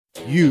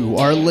You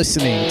are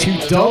listening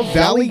to Dove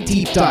Valley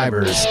Deep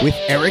Divers with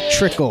Eric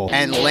Trickle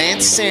and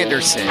Lance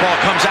Sanderson. Ball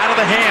comes out of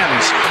the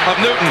hands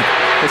of Newton.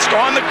 It's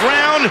on the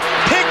ground,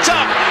 picked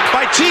up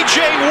by T.J.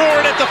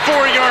 Ward at the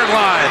 4-yard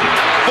line.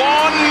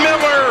 Vaughn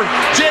Miller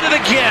did it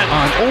again.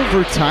 On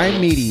Overtime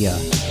Media.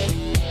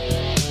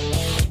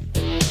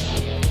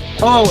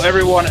 Hello,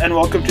 everyone, and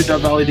welcome to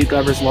Dove Valley Deep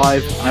Divers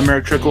Live. I'm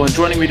Eric Trickle, and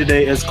joining me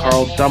today is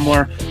Carl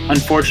Dumler.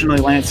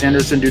 Unfortunately, Lance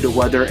Sanderson, due to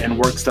weather and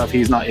work stuff,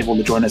 he's not able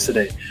to join us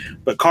today.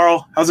 But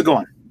Carl, how's it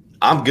going?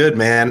 I'm good,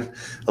 man.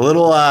 A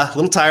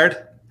little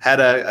tired. Had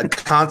a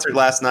concert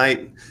last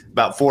night,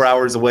 about 4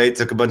 hours away.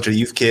 Took a bunch of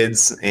youth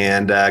kids,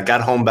 and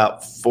got home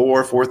about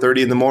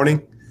 4:30 in the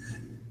morning.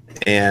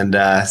 And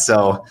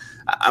so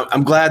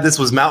I'm glad this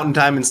was mountain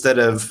time instead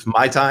of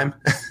my time.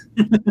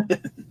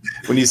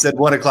 When you said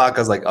 1 o'clock, I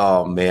was like,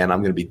 oh, man, I'm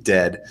going to be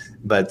dead.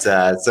 But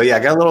so, yeah, I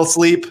got a little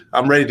sleep.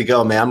 I'm ready to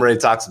go, man. I'm ready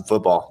to talk some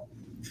football.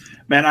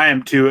 Man, I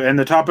am too. And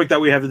the topic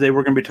that we have today,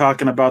 we're going to be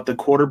talking about the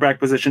quarterback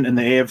position in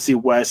the AFC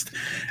West,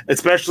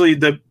 especially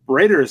the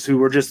Raiders, who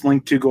were just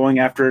linked to going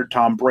after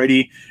Tom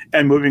Brady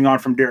and moving on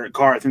from Derek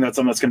Carr. I think that's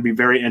something that's going to be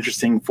very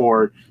interesting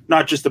for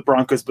not just the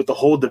Broncos, but the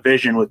whole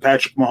division with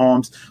Patrick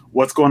Mahomes,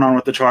 what's going on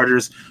with the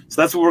Chargers. So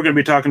that's what we're going to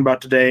be talking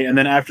about today. And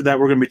then after that,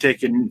 we're going to be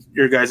taking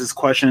your guys'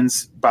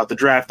 questions about the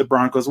draft, the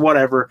Broncos,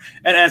 whatever,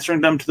 and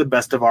answering them to the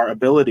best of our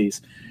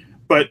abilities.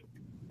 But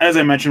as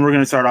I mentioned, we're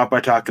going to start off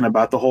by talking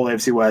about the whole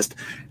AFC West.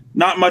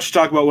 Not much to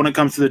talk about when it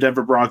comes to the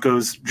Denver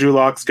Broncos. Drew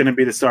Lock's going to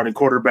be the starting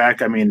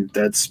quarterback. I mean,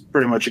 that's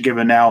pretty much a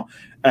given now.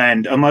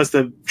 And unless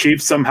the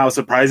Chiefs somehow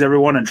surprise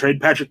everyone and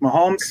trade Patrick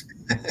Mahomes,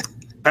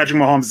 Patrick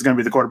Mahomes is going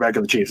to be the quarterback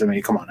of the Chiefs. I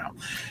mean, come on now.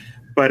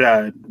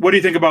 But what do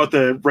you think about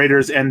the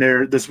Raiders and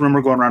this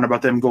rumor going around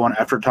about them going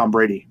after Tom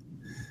Brady?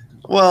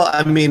 Well,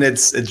 I mean,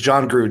 it's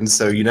John Gruden,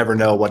 so you never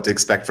know what to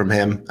expect from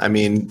him. I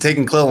mean,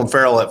 taking Clelin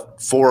Ferrell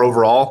at 4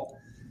 overall,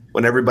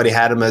 when everybody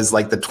had him as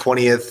like the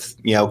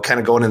 20th, kind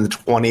of going in the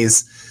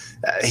 20s,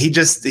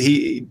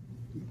 he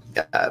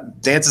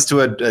dances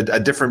to a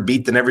different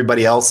beat than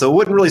everybody else. So it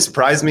wouldn't really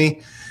surprise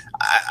me.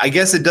 I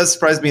guess it does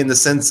surprise me in the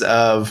sense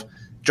of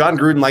John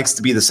Gruden likes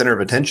to be the center of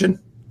attention.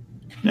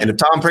 And if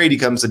Tom Brady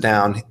comes to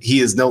down,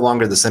 he is no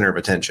longer the center of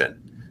attention.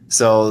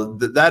 So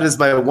that is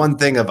my one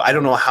thing of I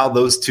don't know how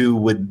those two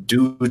would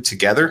do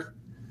together.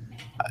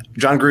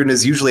 John Gruden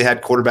has usually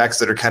had quarterbacks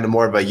that are kind of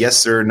more of a yes,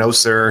 sir, no,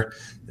 sir.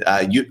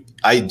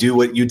 I do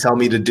what you tell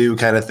me to do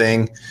kind of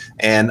thing.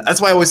 And that's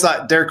why I always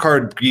thought Derek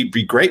Carr would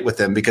be great with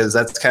him because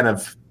that's kind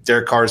of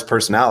Derek Carr's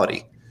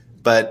personality.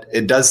 But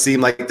it does seem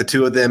like the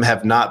two of them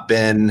have not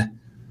been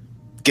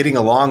getting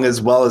along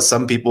as well as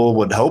some people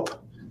would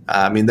hope.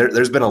 I mean,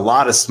 there's been a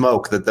lot of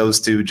smoke that those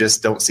two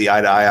just don't see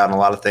eye to eye on a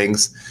lot of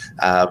things.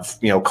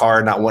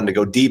 Carr not wanting to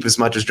go deep as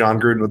much as John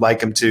Gruden would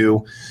like him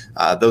to,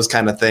 those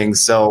kind of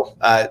things. So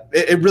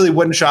it really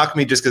wouldn't shock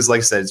me just because, like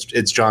I said,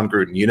 it's John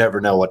Gruden. You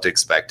never know what to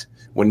expect.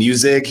 When you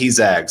zig, he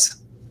zags.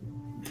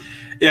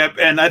 Yeah,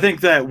 and I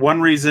think that one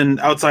reason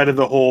outside of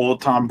the whole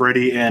Tom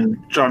Brady and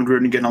John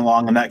Gruden getting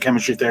along and that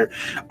chemistry there,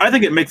 I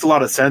think it makes a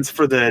lot of sense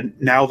for the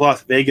now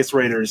Las Vegas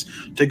Raiders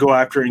to go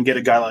after and get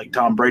a guy like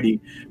Tom Brady.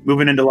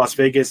 Moving into Las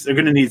Vegas, they're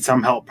going to need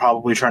some help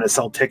probably trying to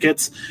sell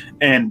tickets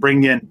and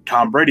bring in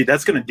Tom Brady.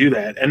 That's going to do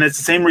that. And it's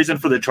the same reason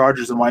for the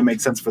Chargers and why it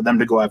makes sense for them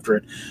to go after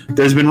it.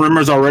 There's been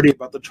rumors already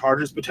about the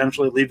Chargers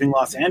potentially leaving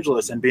Los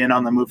Angeles and being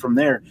on the move from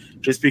there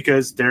just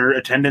because their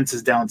attendance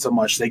is down so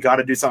much. They got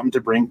to do something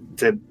to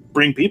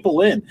bring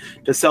people in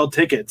to sell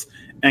tickets,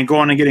 and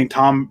going and getting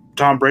Tom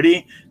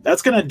Brady,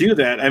 that's going to do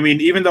that. I mean,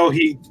 even though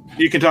you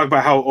can talk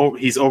about how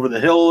he's over the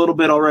hill a little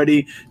bit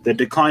already, the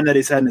decline that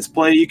he's had in his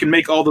play, you can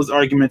make all those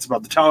arguments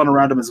about the talent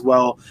around him as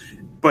well.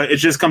 But it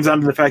just comes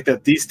down to the fact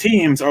that these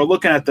teams are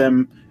looking at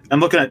them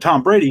and looking at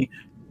Tom Brady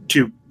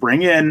to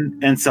bring in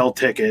and sell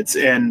tickets.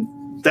 And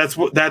that's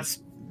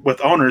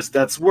with owners,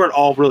 that's where it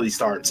all really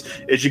starts,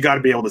 is you got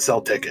to be able to sell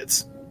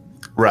tickets.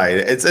 Right.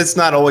 It's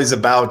not always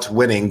about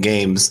winning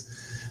games.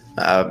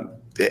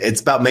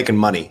 It's about making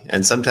money,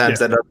 and sometimes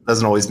that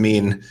doesn't always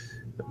mean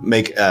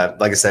like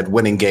I said,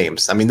 winning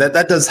games. I mean,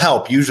 that does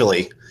help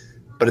usually,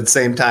 but at the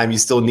same time, you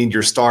still need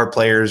your star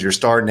players, your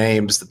star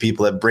names, the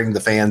people that bring the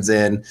fans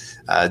in.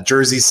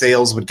 Jersey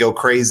sales would go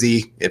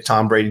crazy if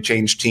Tom Brady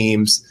changed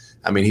teams.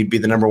 I mean, he'd be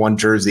the number one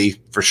jersey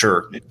for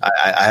sure.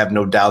 I have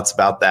no doubts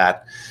about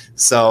that.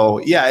 So,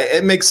 yeah,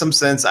 it makes some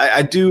sense.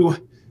 I do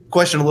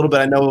question a little bit.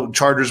 I know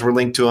Chargers were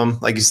linked to him,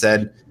 like you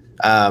said.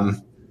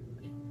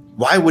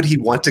 Why would he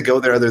want to go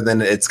there other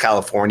than it's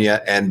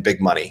California and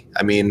big money?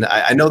 I mean,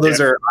 I know those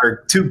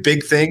are two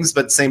big things, but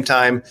at the same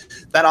time,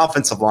 that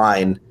offensive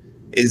line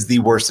is the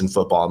worst in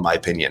football, in my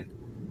opinion.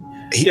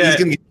 He's going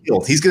to get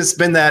killed. He's going to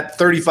spend that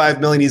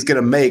 $35 million he's going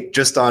to make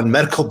just on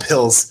medical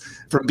bills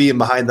from being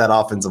behind that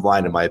offensive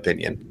line, in my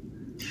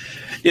opinion.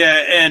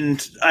 Yeah,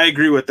 and I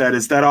agree with that.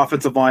 Is that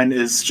offensive line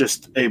is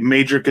just a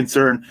major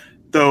concern,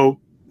 though.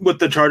 with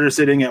the Chargers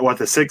sitting at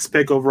the 6th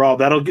pick overall,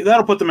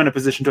 that'll put them in a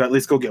position to at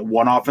least go get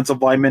one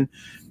offensive lineman,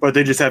 but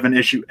they just have an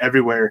issue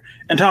everywhere.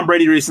 And Tom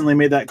Brady recently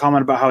made that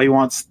comment about how he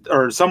wants,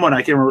 or someone,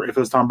 I can't remember if it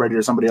was Tom Brady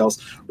or somebody else,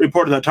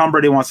 reported that Tom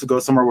Brady wants to go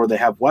somewhere where they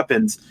have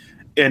weapons.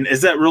 And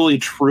is that really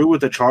true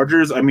with the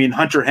Chargers? I mean,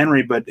 Hunter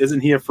Henry, but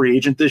isn't he a free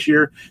agent this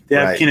year? They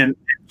have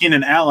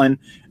Keenan Allen,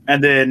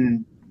 and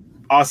then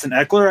Austin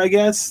Eckler, I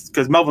guess,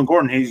 because Melvin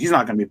Gordon, he's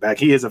not going to be back.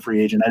 He is a free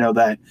agent. I know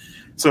that.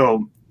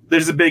 So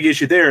there's a big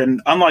issue there.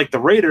 And unlike the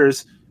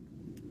Raiders,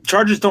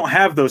 Chargers don't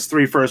have those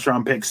 3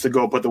 first-round picks to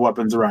go put the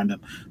weapons around him.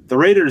 The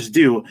Raiders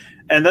do.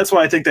 And that's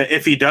why I think that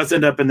if he does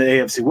end up in the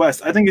AFC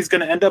West, I think he's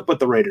going to end up with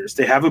the Raiders.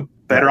 They have a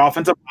better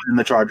offensive line than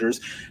the Chargers.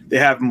 They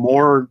have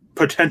more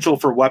potential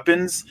for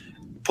weapons.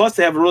 Plus,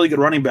 they have a really good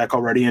running back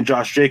already in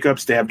Josh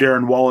Jacobs. They have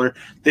Darren Waller.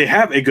 They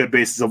have a good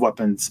basis of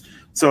weapons.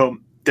 So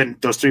then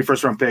those 3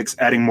 first-round picks,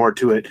 adding more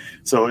to it.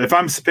 So if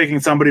I'm picking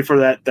somebody for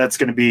that, that's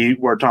going to be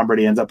where Tom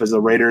Brady ends up as the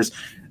Raiders.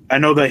 I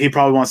know that he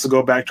probably wants to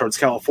go back towards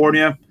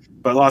California,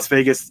 but Las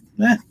Vegas,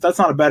 that's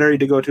not a bad area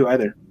to go to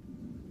either.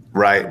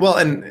 Right. Well,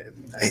 and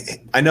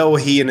I know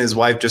he and his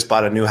wife just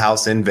bought a new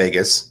house in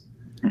Vegas,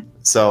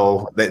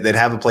 so they'd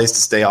have a place to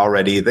stay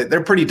already.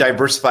 They're pretty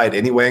diversified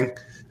anyway.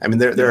 I mean,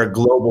 they're a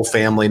global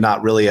family,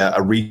 not really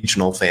a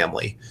regional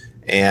family.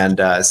 And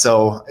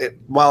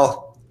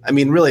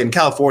really in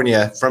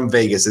California from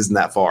Vegas isn't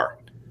that far.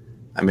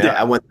 I mean,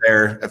 I went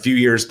there a few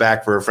years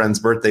back for a friend's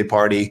birthday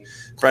party.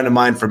 A friend of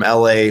mine from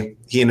LA,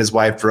 he and his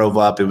wife drove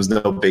up. It was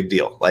no big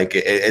deal. Like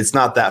it's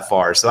not that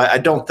far. So I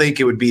don't think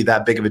it would be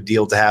that big of a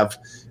deal to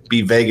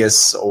be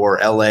Vegas or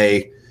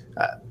LA.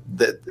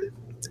 The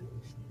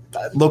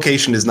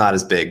location is not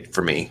as big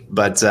for me,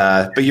 but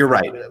you're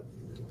right.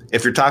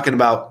 If you're talking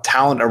about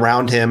talent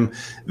around him,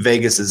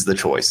 Vegas is the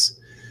choice.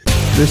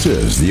 This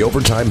is the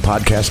Overtime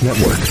Podcast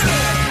Network.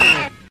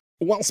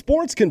 While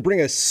sports can bring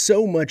us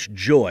so much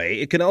joy,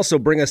 it can also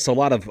bring us a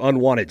lot of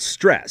unwanted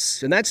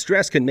stress. And that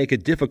stress can make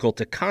it difficult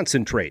to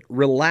concentrate,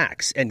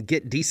 relax, and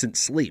get decent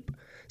sleep.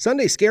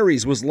 Sunday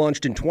Scaries was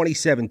launched in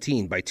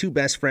 2017 by 2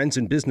 best friends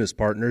and business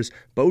partners,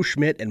 Bo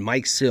Schmidt and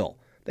Mike Sill.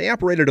 They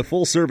operated a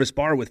full-service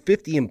bar with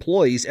 50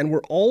 employees and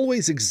were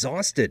always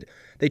exhausted.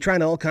 They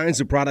tried all kinds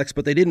of products,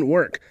 but they didn't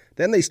work.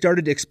 Then they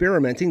started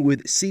experimenting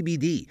with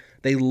CBD.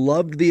 They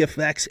loved the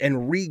effects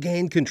and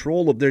regained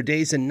control of their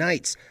days and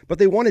nights, but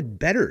they wanted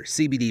better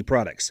CBD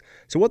products.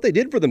 So what they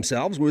did for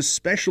themselves was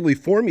specially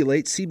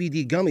formulate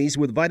CBD gummies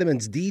with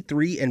vitamins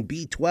D3 and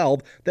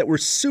B12 that were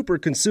super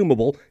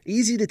consumable,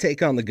 easy to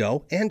take on the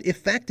go, and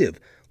effective.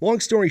 Long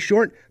story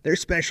short, their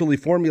specially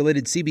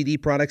formulated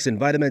CBD products and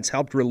vitamins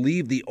helped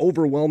relieve the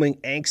overwhelming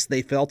angst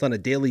they felt on a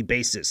daily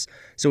basis.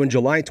 So in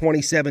July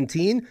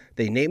 2017,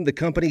 they named the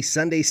company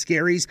Sunday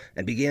Scaries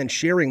and began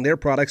sharing their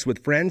products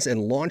with friends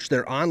and launched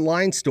their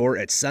online store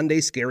at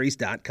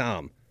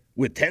sundayscaries.com.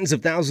 With tens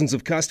of thousands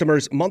of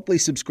customers, monthly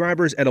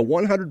subscribers, and a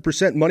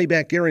 100%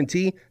 money-back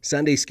guarantee,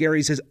 Sunday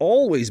Scaries has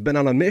always been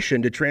on a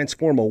mission to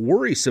transform a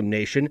worrisome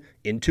nation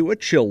into a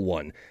chill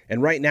one.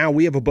 And right now,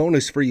 we have a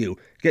bonus for you.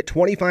 Get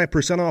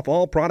 25% off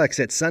all products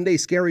at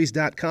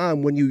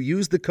sundayscaries.com when you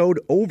use the code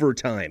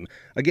OVERTIME.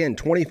 Again,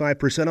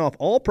 25% off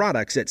all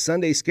products at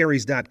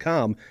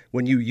sundayscaries.com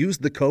when you use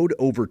the code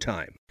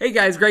OVERTIME. Hey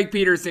guys, Greg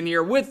Peterson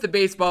here with the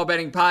Baseball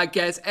Betting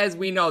Podcast. As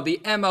we know,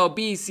 the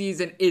MLB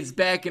season is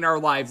back in our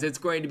lives. It's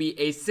going to be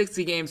a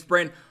 60-game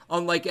sprint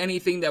unlike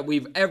anything that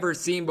we've ever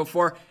seen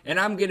before, and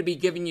I'm going to be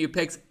giving you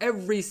picks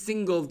every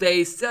single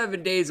day,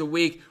 7 days a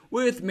week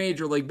with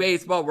Major League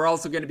Baseball. We're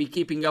also going to be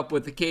keeping up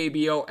with the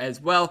KBO as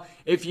well.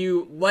 If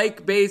you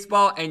like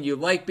baseball and you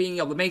like being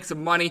able to make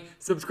some money,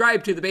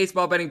 subscribe to the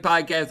Baseball Betting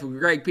Podcast with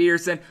Greg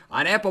Peterson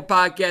on Apple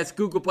Podcasts,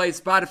 Google Play,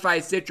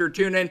 Spotify, Stitcher,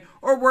 TuneIn,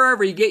 or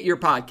wherever you get your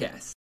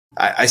podcasts.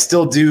 I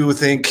still do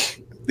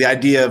think the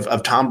idea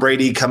of Tom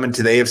Brady coming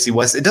to the AFC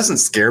West, it doesn't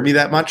scare me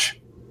that much.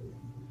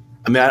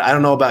 I mean, I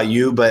don't know about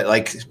you, but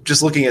like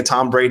just looking at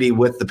Tom Brady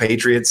with the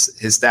Patriots,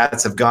 his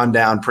stats have gone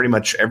down pretty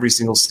much every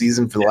single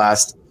season for the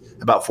last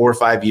about 4 or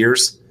 5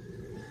 years.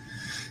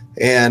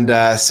 And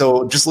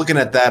so just looking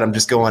at that, I'm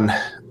just going,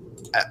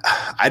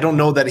 I don't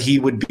know that he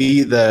would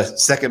be the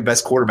second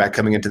best quarterback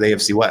coming into the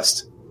AFC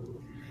West.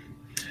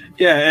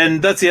 Yeah,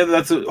 and that's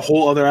a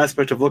whole other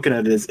aspect of looking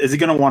at it is he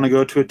going to want to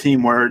go to a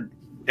team where,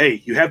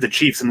 hey, you have the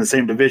Chiefs in the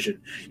same division.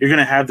 You're going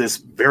to have this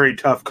very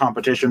tough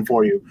competition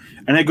for you.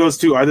 And it goes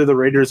to either the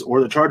Raiders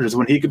or the Chargers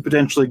when he could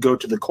potentially go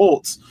to the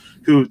Colts,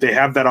 who they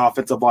have that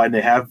offensive line.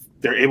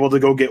 They're able to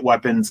go get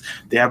weapons.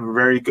 They have a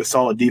very good,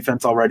 solid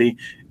defense already.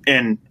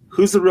 And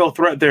who's the real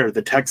threat there?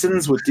 The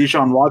Texans with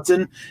Deshaun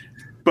Watson.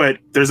 But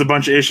there's a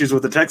bunch of issues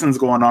with the Texans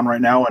going on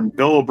right now. And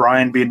Bill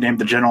O'Brien being named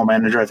the general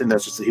manager, I think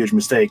that's just a huge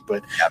mistake.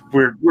 But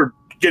we're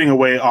getting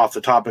away off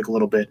the topic a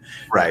little bit.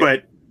 Right.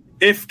 But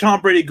if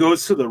Tom Brady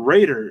goes to the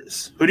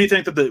Raiders, who do you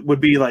think that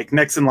would be like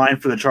next in line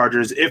for the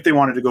Chargers if they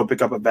wanted to go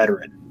pick up a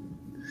veteran?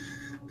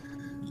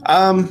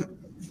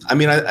 I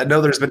mean, I know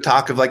there's been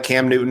talk of like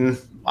Cam Newton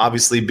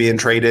obviously being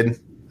traded.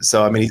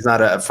 So, I mean, he's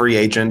not a free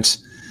agent.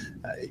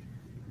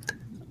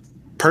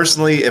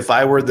 Personally, if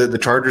I were the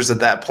Chargers at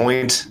that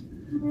point,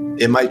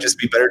 it might just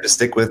be better to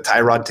stick with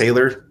Tyrod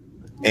Taylor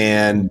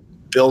and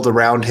build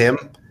around him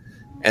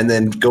and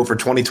then go for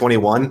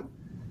 2021,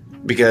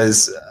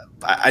 because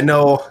I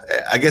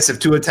guess if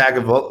Tua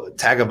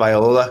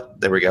Tagovailoa,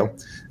 there we go,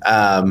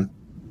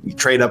 you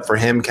trade up for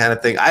him kind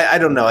of thing. I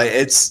don't know.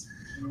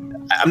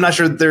 I'm not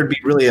sure that there'd be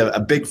really a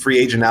big free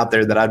agent out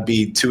there that I'd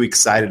be too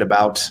excited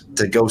about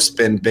to go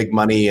spend big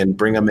money and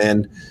bring them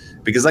in,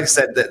 because like I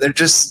said, they're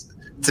just,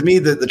 to me,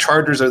 the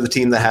Chargers are the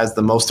team that has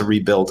the most to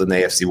rebuild in the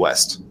AFC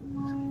West,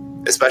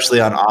 especially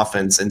on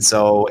offense. And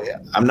so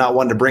I'm not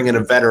one to bring in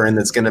a veteran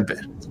that's going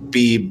to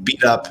be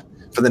beat up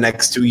for the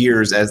next 2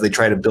 years as they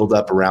try to build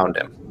up around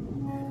him.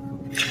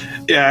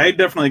 Yeah, I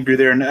definitely agree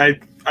there. And I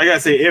got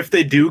to say, if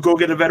they do go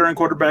get a veteran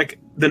quarterback,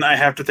 then I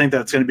have to think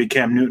that's going to be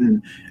Cam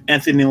Newton.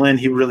 Anthony Lynn,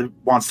 he really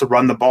wants to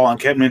run the ball, and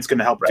Cam Newton's going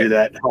to help do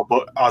that, help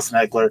Austin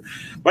Eckler.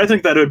 But I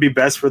think that it would be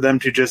best for them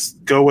to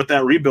just go with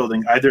that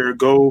rebuilding. Either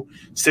go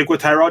stick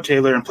with Tyrod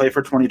Taylor and play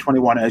for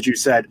 2021, as you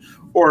said,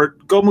 or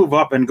go move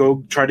up and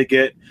go try to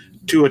get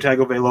Tua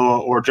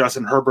Tagovailoa or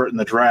Justin Herbert in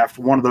the draft,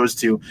 one of those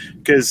two,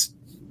 because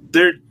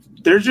they're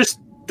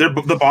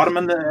the bottom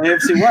in the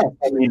AFC West.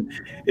 I mean,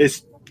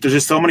 there's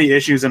just so many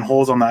issues and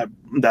holes on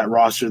that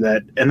roster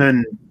and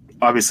then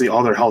obviously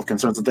all their health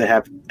concerns that they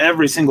have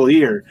every single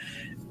year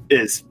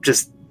is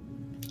just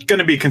going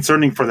to be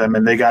concerning for them,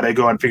 and they got to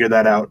go and figure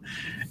that out.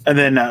 And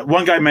then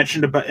one guy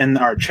mentioned about in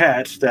our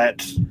chat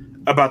that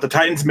about the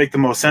Titans make the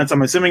most sense.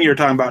 I'm assuming you're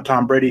talking about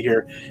Tom Brady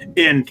here,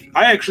 and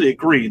I actually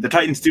agree. The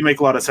Titans do make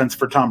a lot of sense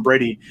for Tom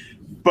Brady,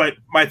 but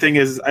my thing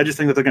is I just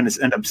think that they're going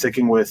to end up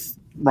sticking with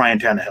Ryan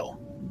Tannehill.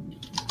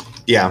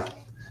 Yeah.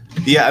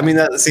 I mean,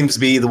 that seems to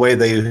be the way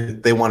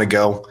they want to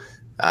go.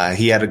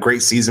 He had a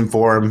great season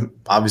for him.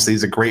 Obviously,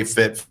 he's a great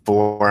fit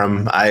for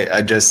him.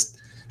 I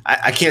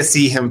can't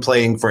see him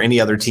playing for any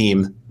other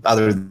team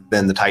other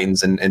than the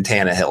Titans and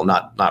Tannehill,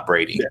 not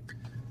Brady. Yeah.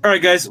 All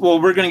right, guys.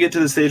 Well, we're going to get to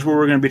the stage where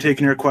we're going to be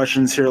taking your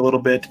questions here a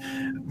little bit.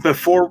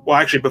 Before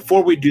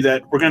we do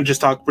that, we're going to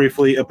just talk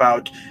briefly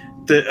about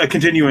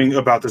continuing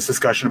about this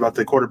discussion about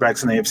the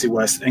quarterbacks in the AFC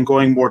West and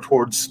going more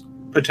towards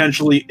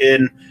potentially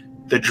in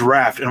the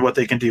draft and what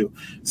they can do.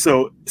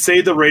 So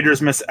say the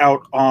Raiders miss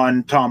out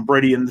on Tom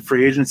Brady in the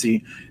free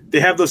agency.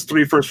 They have those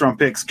 3 first-round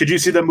picks. Could you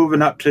see them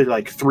moving up to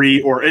like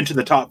 3 or into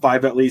the top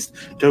 5 at least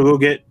to go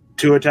get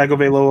Tua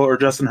Tagovailoa or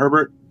Justin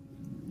Herbert?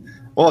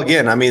 Well,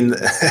 again, I mean,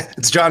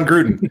 it's John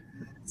Gruden.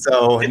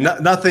 So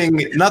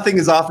nothing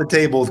is off the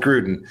table with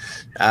Gruden.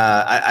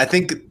 I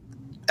think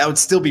that would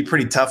still be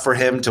pretty tough for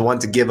him to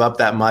want to give up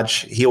that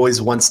much. He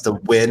always wants to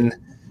win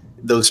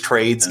those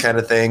trades kind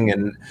of thing.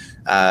 And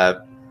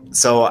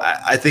so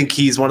I think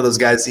he's one of those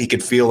guys he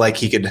could feel like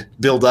he could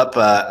build up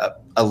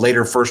a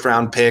later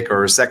first-round pick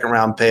or a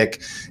second-round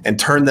pick and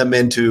turn them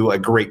into a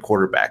great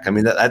quarterback. I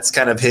mean, that's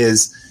kind of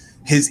his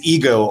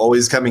ego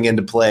always coming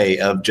into play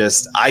of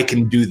just, I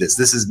can do this.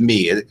 This is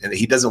me. And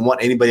he doesn't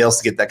want anybody else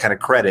to get that kind of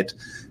credit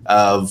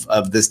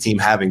of this team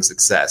having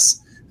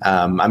success.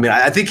 I mean,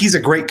 I think he's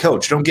a great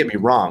coach. Don't get me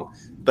wrong.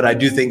 But I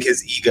do think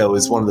his ego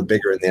is one of the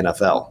bigger in the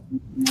NFL.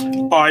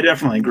 Oh, I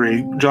definitely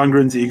agree. John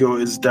Gruden's ego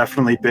has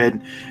definitely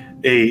been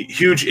a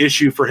huge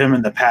issue for him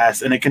in the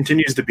past, and it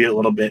continues to be a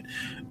little bit,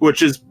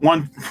 which is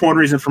one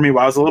reason for me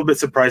why I was a little bit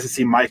surprised to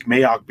see Mike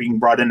Mayock being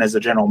brought in as a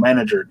general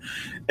manager,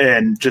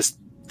 and just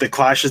the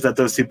clashes that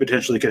those two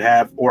potentially could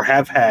have or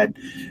have had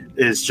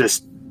is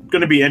just going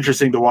to be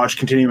interesting to watch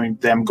continuing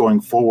them going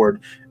forward,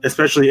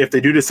 especially if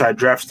they do decide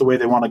drafts the way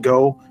they want to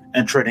go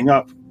and trading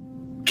up.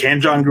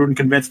 Can John Gruden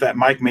convince that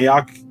Mike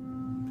Mayock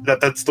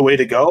that's the way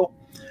to go?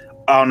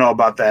 I don't know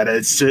about that.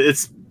 It's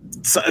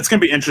going to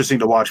be interesting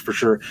to watch for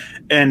sure.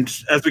 And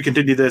as we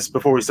continue this,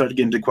 before we start to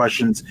get into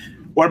questions,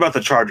 what about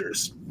the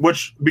Chargers?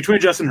 Which between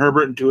Justin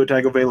Herbert and Tua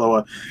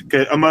Tagovailoa,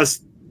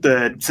 unless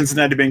the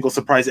Cincinnati Bengals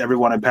surprise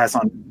everyone and pass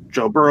on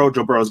Joe Burrow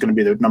is going to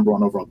be the number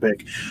 1 overall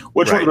pick.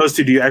 Which one of those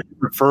two do you actually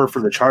prefer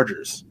for the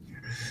Chargers?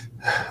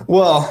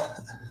 Well,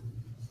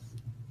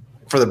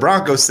 for the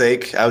Broncos'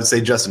 sake, I would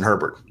say Justin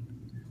Herbert.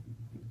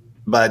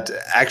 But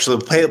actually,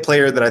 a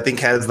player that I think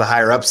has the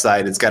higher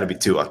upside, it's got to be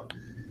Tua.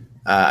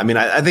 I mean,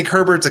 I think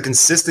Herbert's a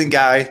consistent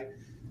guy.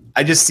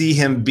 I just see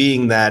him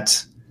being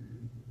that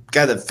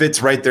guy that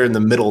fits right there in the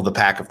middle of the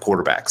pack of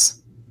quarterbacks.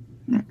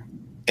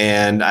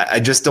 And I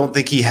just don't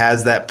think he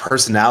has that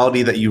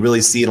personality that you really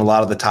see in a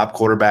lot of the top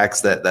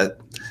quarterbacks that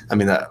I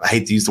mean, I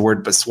hate to use the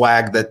word, but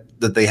swag that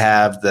they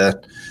have.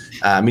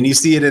 I mean, you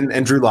see it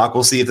in Drew Lock.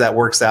 We'll see if that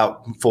works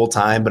out full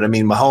time. But I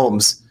mean,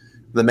 Mahomes,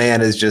 the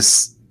man is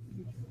just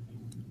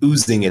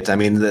oozing it. I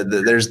mean,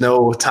 there's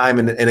no time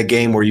in a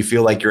game where you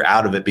feel like you're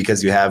out of it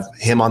because you have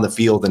him on the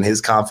field and his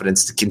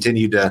confidence to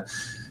continue to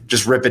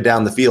just rip it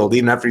down the field.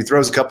 Even after he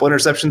throws a couple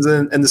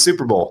interceptions in the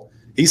Super Bowl,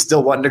 he's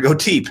still wanting to go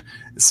deep.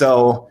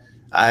 So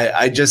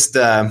I just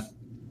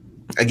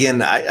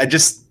again, I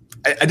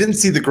didn't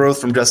see the growth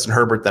from Justin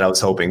Herbert that I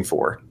was hoping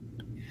for.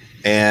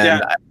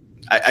 And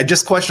I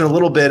just question a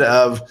little bit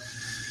of,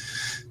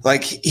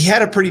 like, he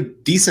had a pretty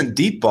decent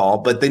deep ball,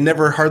 but they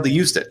never hardly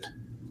used it.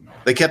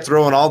 They kept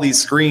throwing all these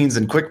screens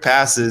and quick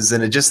passes,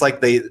 and it just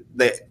like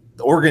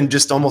Oregon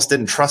just almost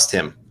didn't trust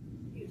him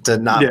to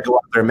not go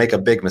out there and make a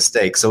big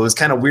mistake. So it was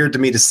kind of weird to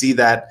me to see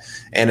that.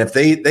 And if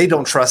they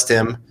don't trust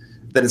him,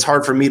 then it's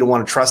hard for me to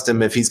want to trust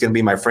him if he's going to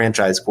be my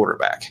franchise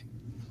quarterback.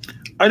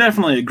 I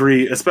definitely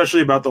agree,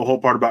 especially about the whole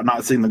part about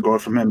not seeing the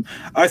growth from him.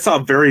 I saw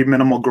very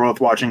minimal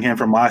growth watching him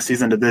from last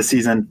season to this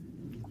season.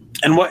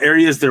 And what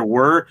areas there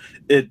were,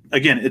 it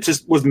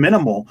just was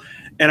minimal.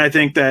 And I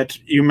think that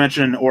you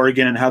mentioned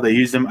Oregon and how they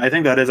used him. I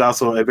think that is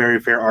also a very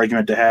fair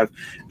argument to have,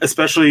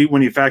 especially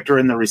when you factor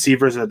in the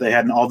receivers that they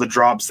had and all the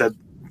drops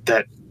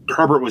that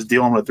Herbert was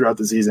dealing with throughout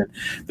the season.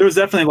 There was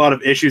definitely a lot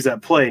of issues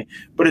at play,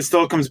 but it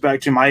still comes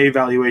back to my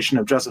evaluation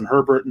of Justin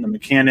Herbert and the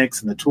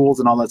mechanics and the tools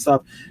and all that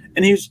stuff.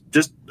 And he's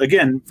just,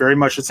 again, very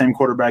much the same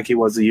quarterback he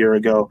was a year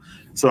ago.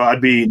 So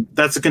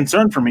that's a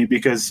concern for me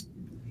because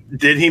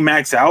did he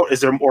max out?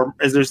 Is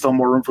there still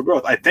more room for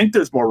growth? I think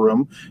there's more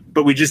room,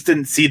 but we just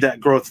didn't see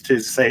that growth to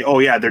say, oh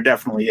yeah, there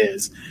definitely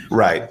is.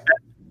 Right.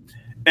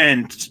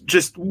 And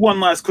just one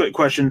last quick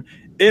question.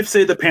 If,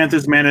 say, the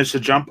Panthers managed to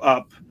jump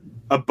up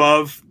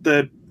above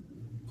the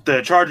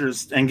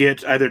Chargers and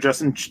get either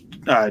Justin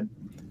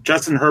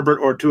Herbert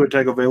or Tua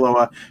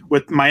Tagovailoa,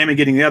 with Miami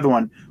getting the other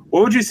one,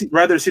 what would you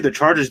rather see the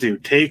Chargers do?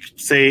 Take,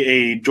 say,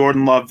 a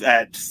Jordan Love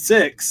at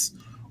 6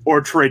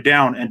 or trade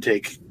down and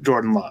take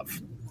Jordan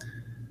Love?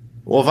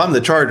 Well, if I'm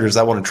the Chargers,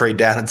 I want to trade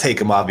down and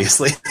take him,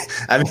 obviously.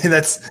 I mean,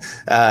 that's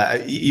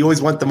you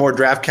always want the more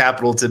draft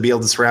capital to be able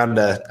to surround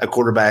a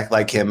quarterback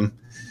like him.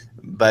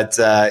 But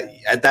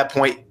at that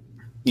point,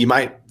 you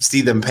might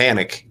see them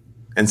panic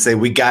and say,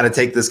 we got to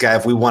take this guy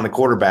if we want a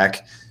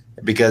quarterback,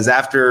 because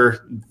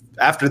after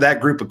that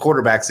group of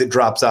quarterbacks, it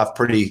drops off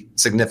pretty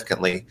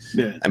significantly.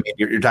 Yeah. I mean,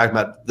 you're talking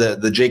about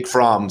the Jake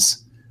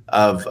Fromms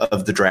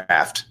of the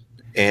draft.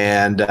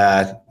 And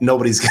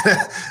nobody's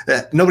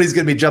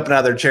gonna be jumping out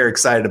of their chair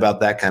excited about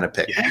that kind of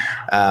pick.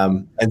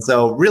 Yeah. And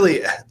so,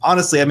 really,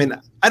 honestly, I mean,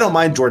 I don't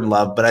mind Jordan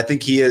Love, but I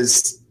think he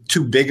is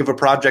too big of a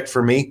project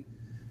for me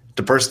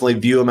to personally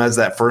view him as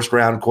that first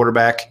round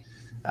quarterback.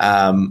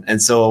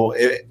 And so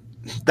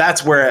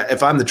that's where,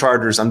 if I'm the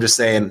Chargers, I'm just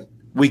saying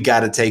we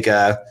got to take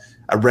a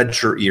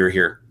redshirt year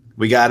here.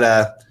 We got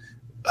to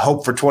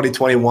hope for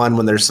 2021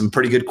 when there's some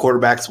pretty good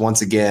quarterbacks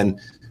once again.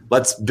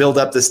 Let's build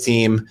up this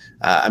team.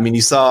 I mean,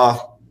 you saw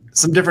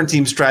some different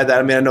teams try that.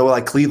 I mean, I know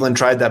like Cleveland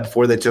tried that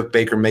before they took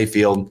Baker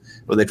Mayfield,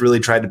 where they really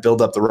tried to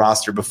build up the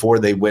roster before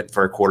they went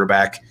for a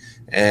quarterback.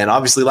 And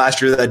obviously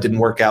last year that didn't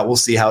work out. We'll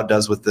see how it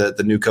does with the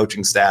new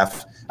coaching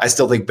staff. I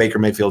still think Baker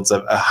Mayfield's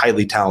a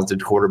highly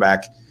talented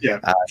quarterback. Yeah,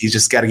 he's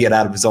just got to get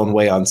out of his own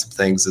way on some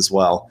things as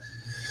well.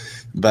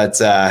 But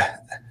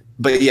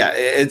yeah,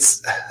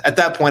 it's at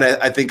that point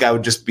I think I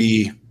would just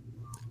be.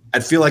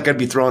 I'd feel like I'd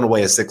be throwing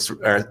away the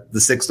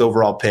 6th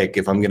overall pick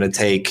if I'm going to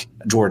take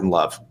Jordan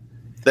Love.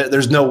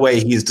 There's no way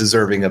he's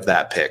deserving of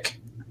that pick.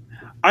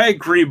 I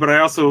agree, but I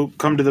also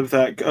come to the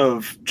fact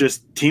of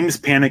just teams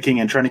panicking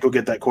and trying to go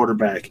get that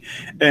quarterback.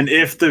 And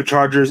if the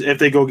Chargers, if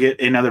they go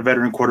get another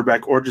veteran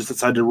quarterback or just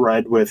decide to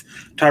ride with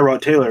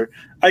Tyrod Taylor,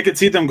 I could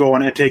see them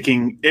going and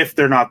taking, if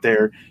they're not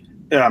there,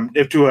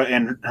 if Tua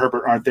and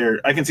Herbert aren't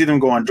there, I can see them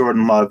go on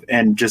Jordan Love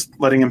and just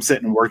letting him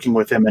sit and working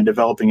with him and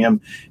developing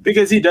him,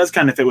 because he does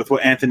kind of fit with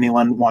what Anthony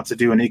Lynn wants to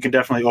do, and he can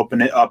definitely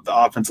open it up the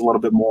offense a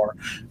little bit more,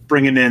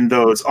 bringing in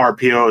those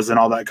RPOs and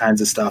all that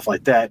kinds of stuff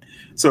like that.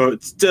 So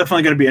it's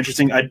definitely going to be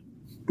interesting. I'm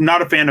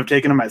not a fan of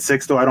taking him at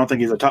 6, though. I don't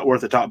think he's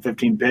worth a top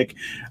 15 pick.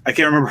 I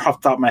can't remember off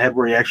the top of my head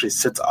where he actually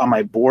sits on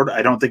my board.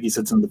 I don't think he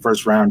sits in the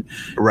first round.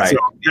 Right. So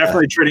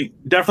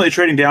definitely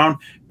trading down.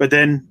 But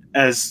then,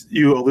 as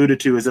you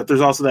alluded to, is that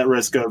there's also that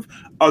risk of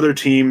other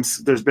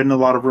teams. There's been a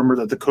lot of rumor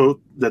that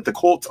the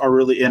Colts are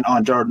really in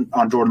on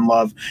Jordan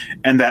Love,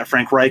 and that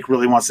Frank Reich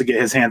really wants to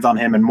get his hands on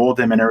him and mold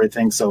him and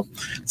everything. So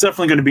it's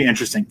definitely going to be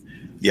interesting.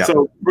 Yeah.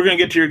 So we're going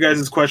to get to your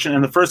guys' question.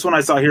 And the first one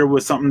I saw here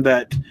was something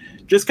that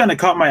just kind of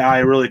caught my eye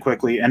really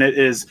quickly. And it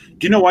is,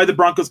 do you know why the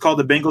Broncos called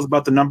the Bengals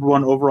about the number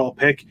 1 overall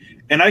pick?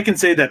 And I can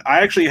say that I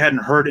actually haven't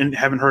heard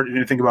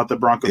anything about the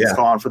Broncos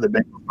calling for the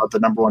Bengals about the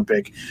number 1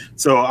 pick.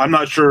 So I'm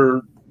not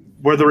sure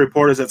where the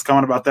report is that's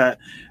coming about that.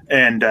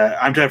 And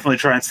I'm definitely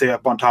trying to stay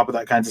up on top of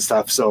that kinds of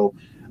stuff. So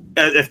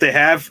if they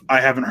have, I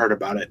haven't heard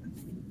about it.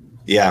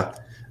 Yeah.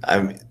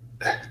 I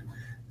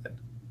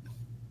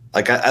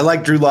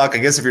like Drew Lock. I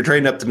guess if you're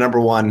trading up to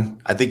number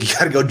 1, I think you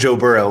got to go Joe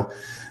Burrow.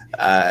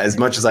 As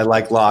much as I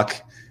like Lock,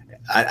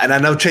 and I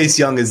know Chase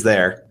Young is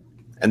there,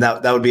 and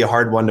that would be a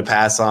hard one to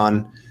pass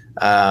on.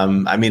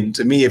 I mean,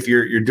 to me, if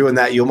you're doing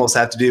that, you almost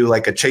have to do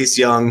like a Chase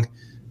Young,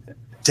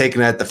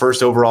 taking at the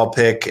first overall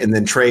pick, and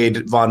then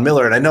trade Von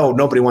Miller. And I know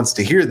nobody wants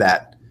to hear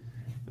that,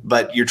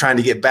 but you're trying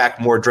to get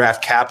back more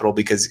draft capital,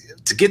 because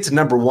to get to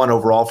number 1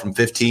 overall from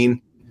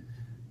 15,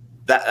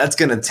 that's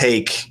going to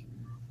take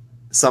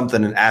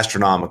something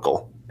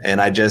astronomical. And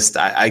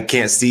I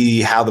can't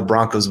see how the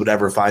Broncos would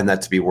ever find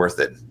that to be worth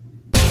it.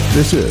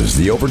 This is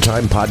the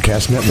Overtime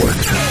Podcast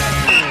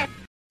Network.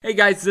 Hey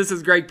guys, this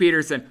is Greg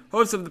Peterson,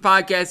 host of the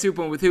podcast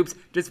Hoopin' with Hoops.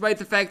 Despite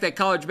the fact that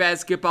college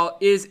basketball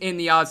is in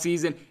the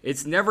offseason,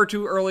 it's never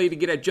too early to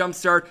get a jump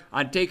start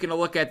on taking a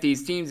look at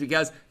these teams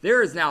because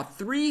there is now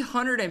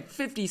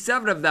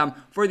 357 of them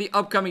for the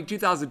upcoming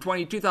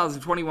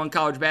 2020-2021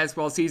 college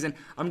basketball season.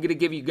 I'm going to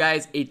give you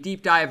guys a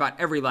deep dive on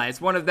every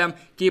last one of them,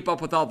 keep up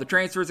with all the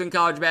transfers in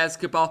college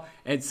basketball,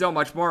 and so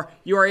much more.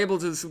 You are able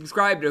to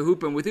subscribe to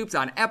Hoopin' with Hoops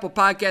on Apple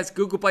Podcasts,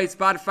 Google Play,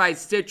 Spotify,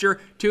 Stitcher,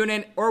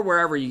 TuneIn, or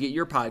wherever you get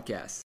your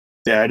podcasts.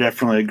 Yeah, I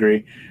definitely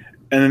agree.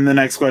 And then the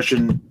next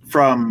question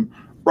from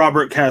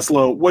Robert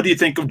Caslow. What do you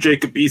think of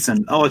Jacob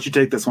Eason? I'll let you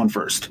take this one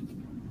first.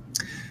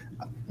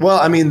 Well,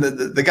 I mean,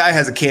 the guy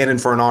has a cannon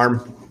for an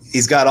arm.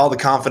 He's got all the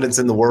confidence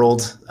in the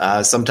world,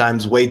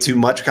 sometimes way too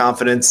much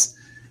confidence.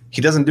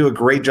 He doesn't do a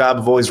great job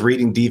of always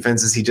reading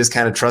defenses. He just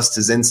kind of trusts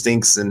his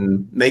instincts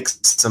and makes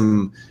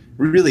some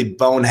really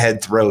bonehead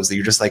throws that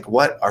you're just like,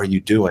 what are you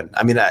doing?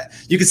 I mean,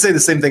 you could say the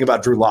same thing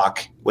about Drew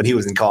Lock when he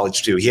was in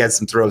college too. He had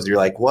some throws that you're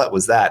like, what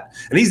was that?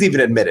 And he's even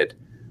admitted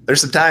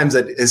there's some times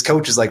that his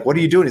coach is like, what are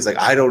you doing? He's like,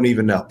 I don't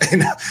even know.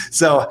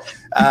 So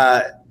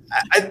I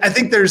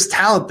think there's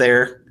talent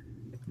there,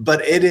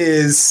 but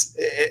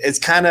it's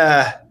kind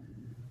of,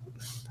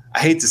 I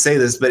hate to say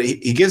this, but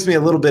he gives me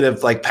a little bit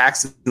of like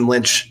Paxton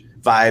Lynch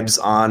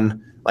vibes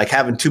on like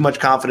having too much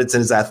confidence in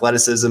his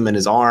athleticism and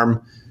his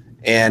arm.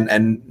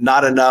 And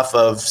not enough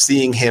of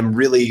seeing him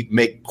really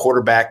make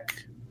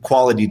quarterback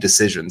quality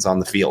decisions on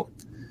the field.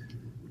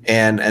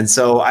 And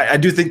so I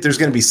do think there's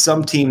going to be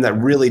some team that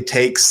really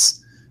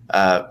takes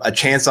a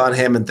chance on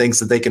him and thinks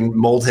that they can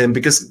mold him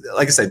because,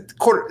 like I said,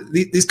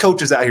 these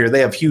coaches out here,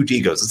 they have huge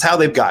egos. It's how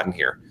they've gotten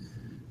here.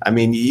 I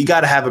mean, you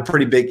got to have a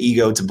pretty big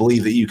ego to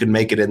believe that you can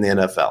make it in the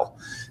NFL.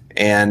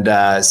 And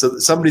so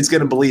somebody's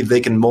going to believe they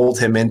can mold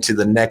him into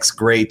the next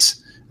great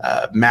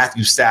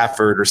Matthew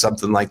Stafford or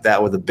something like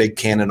that with a big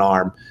cannon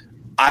arm.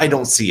 I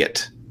don't see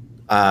it.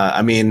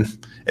 I mean,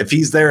 if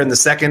he's there in the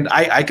second,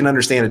 I can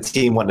understand a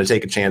team wanting to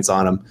take a chance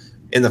on him.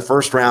 In the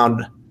first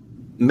round,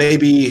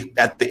 maybe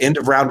at the end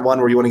of round one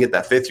where you want to get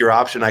that fifth-year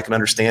option, I can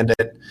understand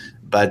it.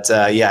 But,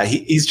 yeah,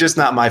 he's just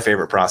not my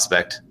favorite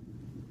prospect.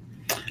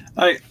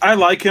 I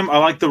like him. I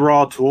like the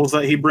raw tools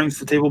that he brings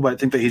to the table, but I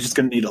think that he's just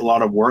going to need a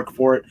lot of work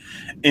for it.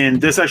 And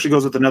this actually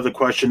goes with another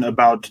question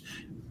about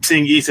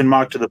seeing Eason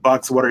mocked to the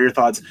Bucs. What are your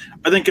thoughts?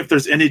 I think if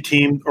there's any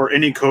team or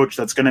any coach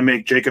that's going to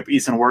make Jacob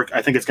Eason work,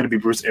 I think it's going to be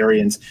Bruce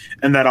Arians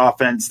and that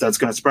offense that's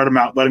going to spread him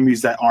out, let him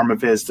use that arm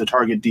of his to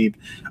target deep.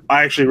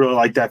 I actually really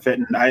like that fit,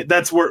 and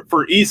that's where,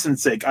 for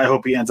Eason's sake, I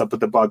hope he ends up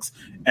with the Bucs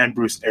and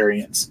Bruce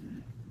Arians.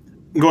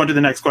 Going to the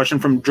next question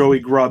from Joey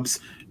Grubbs.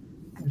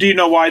 Do you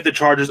know why the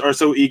Chargers are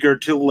so eager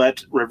to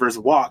let Rivers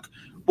walk?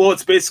 Well,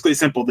 it's basically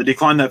simple. The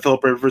decline that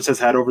Philip Rivers has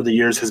had over the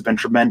years has been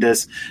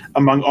tremendous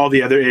among all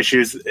the other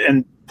issues.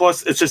 And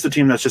plus, it's just a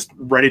team that's just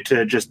ready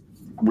to just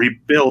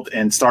rebuild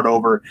and start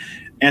over.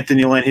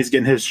 Anthony Lynn, he's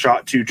getting his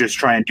shot to just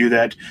try and do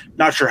that.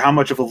 Not sure how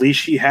much of a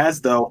leash he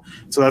has, though.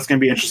 So that's going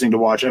to be interesting to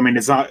watch. I mean,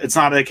 it's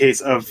not a case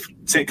of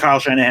Kyle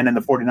Shanahan and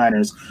the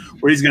 49ers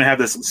where he's going to have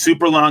this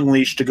super long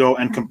leash to go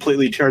and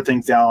completely tear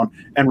things down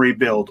and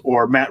rebuild,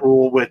 or Matt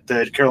Rule with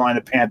the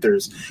Carolina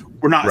Panthers.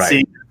 We're not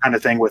seeing that kind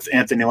of thing with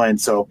Anthony Lynn.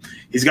 So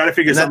he's got to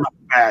figure something out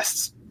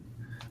fast.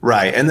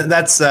 Right. And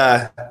that's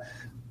a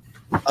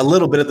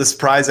little bit of the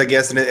surprise, I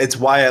guess. And it's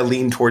why I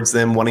lean towards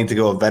them wanting to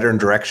go a veteran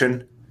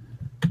direction.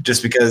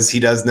 Just because he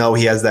does know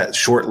he has that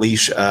short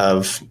leash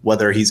of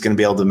whether he's going to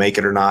be able to make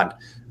it or not.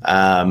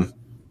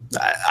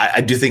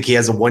 I do think he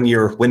has a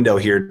 1-year window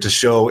here to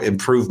show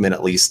improvement,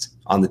 at least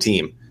on the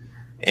team.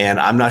 And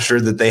I'm not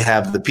sure that they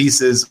have the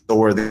pieces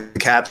or the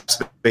cap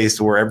space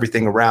or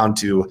everything around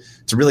to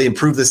really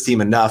improve this team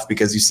enough,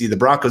 because you see the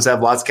Broncos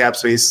have lots of cap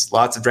space,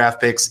 lots of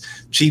draft picks.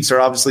 Chiefs are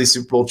obviously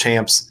Super Bowl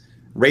champs.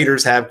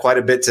 Raiders have quite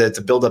a bit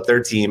to build up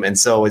their team. And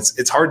so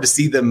it's hard to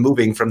see them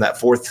moving from that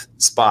fourth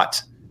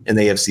spot in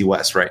the AFC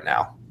West right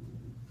now.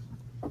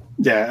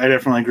 Yeah, I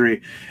definitely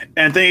agree.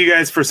 And thank you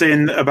guys for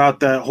saying about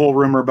that whole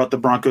rumor about the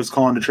Broncos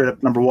calling to trade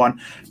up number one.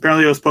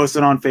 Apparently it was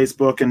posted on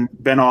Facebook, and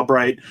Ben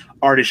Albright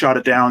already shot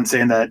it down,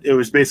 saying that it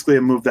was basically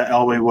a move that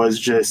Elway was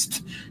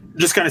just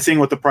kind of seeing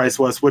what the price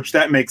was, which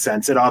that makes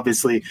sense. It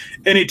obviously,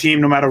 any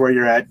team, no matter where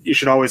you're at, you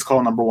should always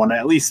call number one,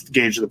 at least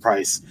gauge the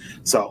price.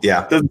 So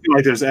yeah, it doesn't seem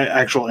like there's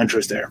actual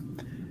interest there.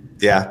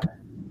 Yeah.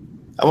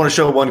 I want to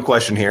show one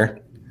question here.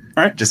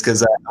 All right. Just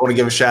because I want to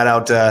give a shout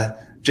out to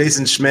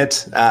Jason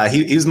Schmidt.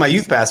 He was my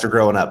youth pastor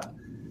growing up.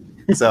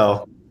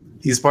 So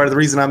he's part of the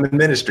reason I'm in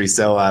ministry.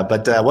 So,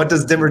 but what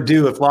does Dimmer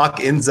do if Locke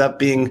ends up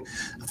being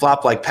a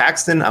flop like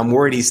Paxton? I'm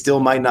worried he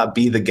still might not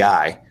be the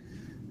guy.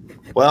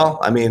 Well,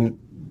 I mean,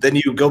 then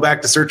you go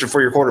back to searching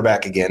for your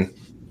quarterback again.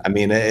 I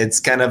mean, it's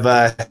kind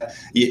of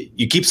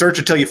you keep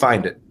searching until you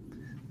find it.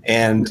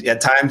 And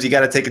at times you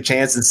got to take a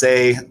chance and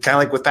say, kind of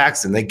like with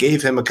Paxton, they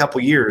gave him a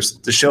couple years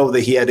to show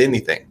that he had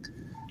anything.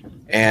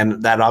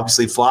 And that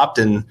obviously flopped.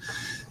 And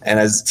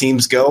as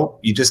teams go,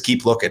 you just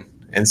keep looking.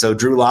 And so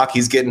Drew Lock,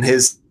 he's getting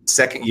his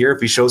second year.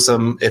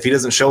 If he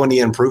doesn't show any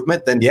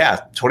improvement, then yeah,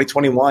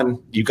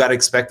 2021, you got to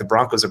expect the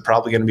Broncos are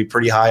probably going to be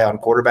pretty high on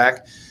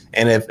quarterback.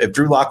 And if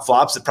Drew Lock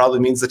flops, it probably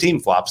means the team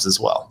flops as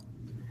well.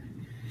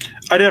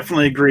 I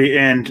definitely agree.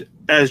 And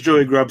as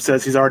Joey Grubb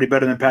says, he's already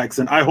better than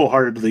Paxton. I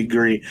wholeheartedly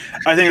agree.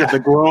 I think that the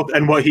growth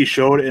and what he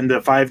showed in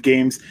the 5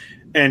 games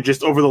and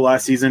just over the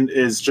last season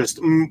is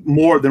just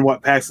more than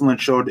what Paxton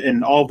Lynch showed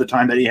in all the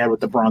time that he had with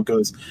the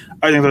Broncos.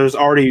 I think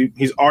that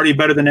he's already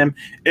better than him.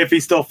 If he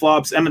still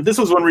flops, and this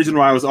was one reason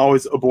why I was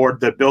always aboard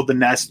the build the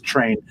nest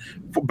train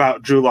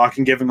about Drew Lock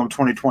and giving him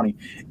 2020.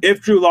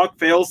 If Drew Lock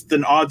fails,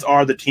 then odds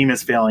are the team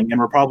is failing, and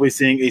we're probably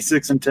seeing a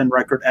 6-10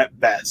 record at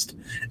best.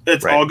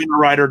 It's all going to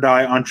ride or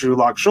die on Drew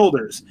Lock's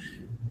shoulders.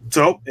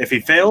 So if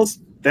he fails,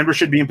 Denver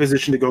should be in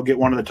position to go get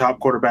one of the top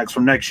quarterbacks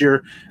from next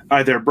year,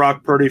 either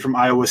Brock Purdy from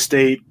Iowa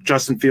State,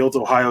 Justin Fields,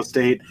 Ohio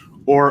State,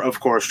 or, of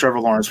course, Trevor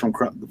Lawrence from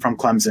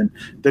Clemson.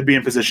 They'd be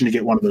in position to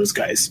get one of those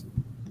guys.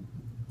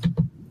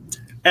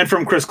 And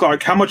from Chris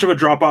Clark, how much of a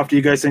drop-off do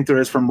you guys think there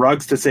is from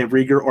Ruggs to, say,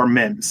 Rieger or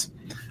Mims?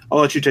 I'll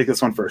let you take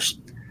this one first.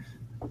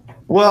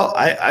 Well,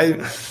 I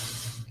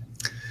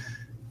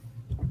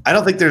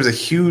don't think there's a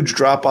huge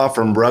drop-off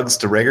from Ruggs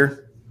to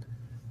Rieger.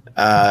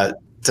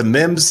 To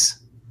Mims,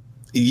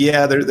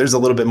 yeah, there's a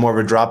little bit more of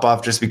a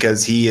drop-off just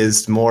because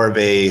he's more of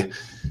an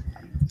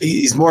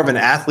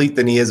athlete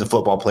than he is a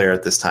football player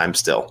at this time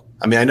still.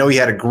 I mean, I know he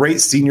had a great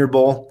Senior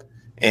Bowl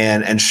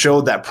and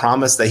showed that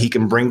promise that he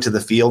can bring to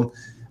the field,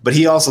 but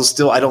he also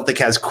still, I don't think,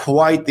 has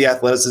quite the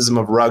athleticism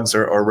of Ruggs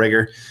or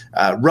Rieger.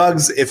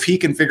 Ruggs, if he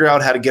can figure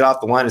out how to get off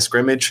the line of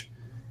scrimmage,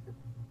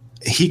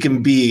 he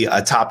can be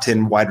a top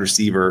 10 wide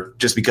receiver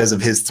just because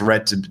of his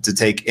threat to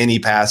take any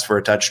pass for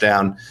a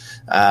touchdown.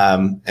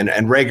 And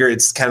Rieger,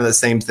 it's kind of the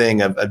same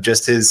thing of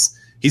just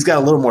he's got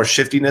a little more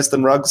shiftiness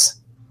than Ruggs.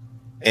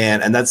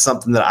 And that's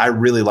something that I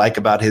really like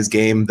about his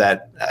game,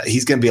 that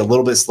he's going to be a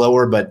little bit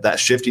slower, but that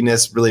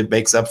shiftiness really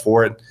makes up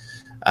for it.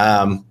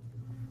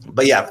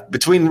 But yeah,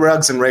 between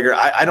Ruggs and Rieger,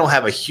 I don't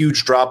have a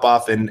huge drop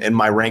off in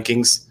my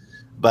rankings,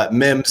 but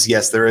Mims,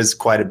 yes, there is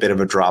quite a bit of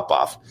a drop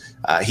off.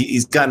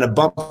 He's gotten a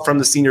bump from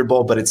the Senior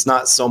Bowl, but it's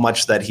not so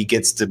much that he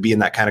gets to be in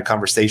that kind of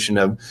conversation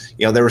of,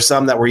 there were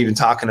some that were even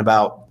talking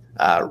about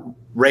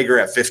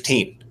Rieger at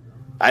 15.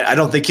 I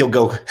don't think he'll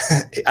go.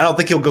 I don't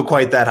think he'll go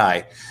quite that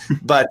high,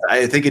 but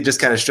I think it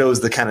just kind of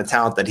shows the kind of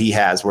talent that he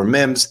has. Where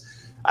Mims,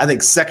 I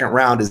think second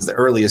round is the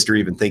earliest you're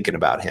even thinking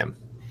about him.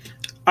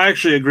 I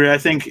actually agree. I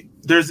think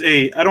there's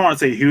I don't want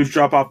to say a huge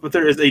drop off, but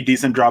there is a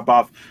decent drop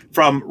off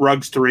from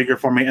Ruggs to Rieger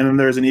for me, and then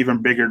there's an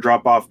even bigger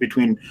drop off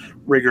between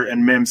Rieger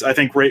and Mims. I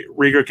think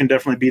Rieger can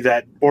definitely be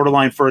that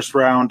borderline first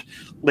round,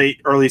 late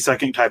early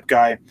second type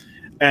guy.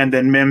 And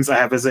then Mims I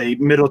have as a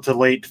middle to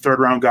late third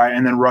round guy.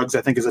 And then Ruggs I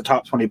think is a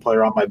top 20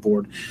 player on my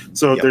board.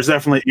 So There's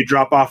definitely a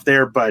drop off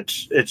there, but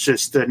it's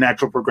just the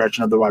natural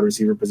progression of the wide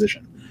receiver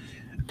position.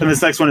 And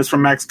this next one is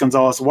from Max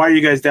Gonzalez. Why are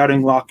you guys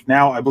doubting Lock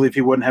now? I believe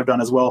he wouldn't have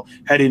done as well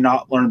had he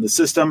not learned the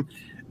system.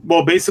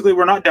 Well, basically,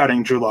 we're not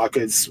doubting Drew Lock.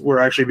 We're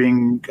actually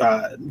being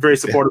very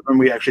supportive, and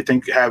we actually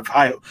think have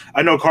high.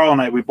 I know Carl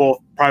and I, we both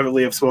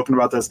privately have spoken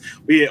about this.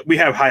 We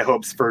have high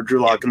hopes for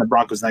Drew Lock and the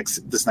Broncos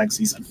this next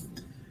season.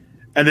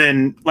 And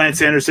then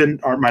Lance Anderson,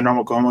 my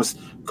normal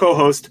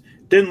co-host,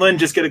 didn't Lynn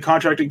just get a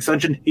contract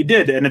extension? He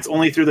did, and it's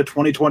only through the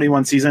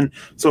 2021 season.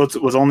 So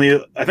it was only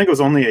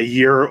a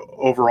year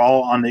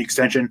overall on the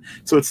extension.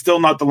 So it's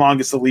still not the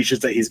longest of leashes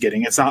that he's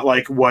getting. It's not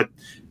like what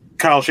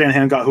Kyle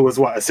Shanahan got, who was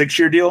a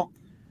 6-year deal,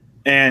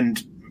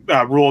 and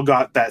Rule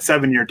got that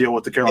 7-year deal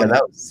with the Carolina. Yeah,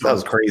 that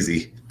was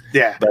crazy.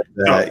 Yeah, but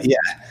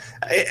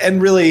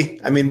and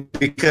really, I mean,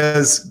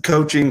 because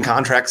coaching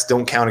contracts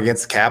don't count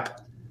against the cap.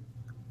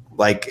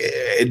 Like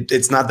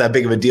it's not that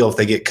big of a deal if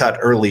they get cut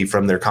early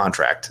from their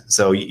contract.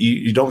 So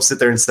you don't sit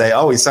there and say,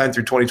 oh, he signed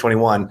through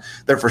 2021.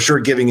 They're for sure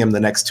giving him the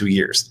next 2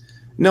 years.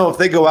 No, if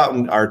they go out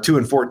and are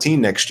 2-14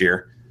 next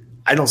year,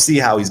 I don't see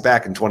how he's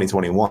back in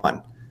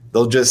 2021.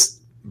 They'll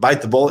just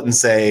bite the bullet and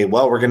say,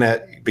 well, we're going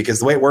to, because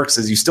the way it works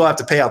is you still have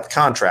to pay out the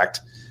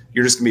contract.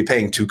 You're just going to be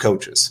paying 2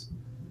 coaches.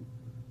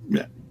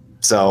 Yeah.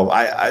 So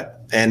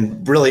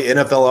and really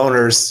NFL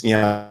owners,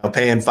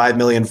 paying $5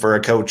 million for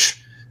a coach,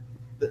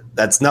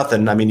 that's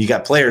nothing. I mean, you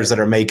got players that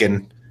are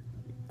making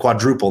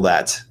quadruple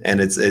that,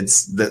 and it's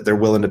that they're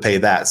willing to pay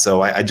that.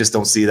 So I just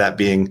don't see that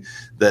being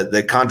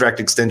the contract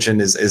extension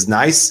is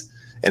nice,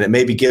 and it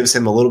maybe gives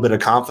him a little bit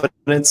of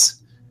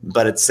confidence,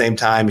 but at the same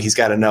time, he's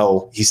got to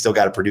know he's still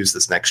got to produce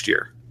this next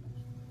year.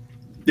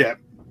 Yeah.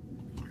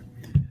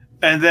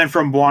 And then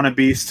from Buana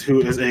Beast,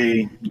 who is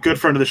a good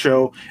friend of the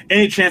show,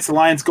 any chance the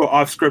Lions go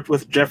off script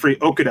with Jeffrey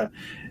Okudah?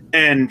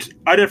 And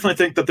I definitely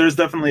think that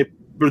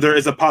there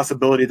is a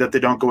possibility that they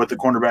don't go with the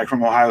cornerback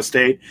from Ohio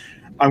State.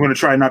 I'm going to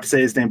try not to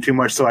say his name too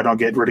much so I don't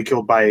get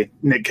ridiculed by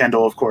Nick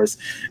Kendall, of course.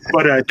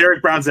 But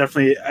Derek Brown's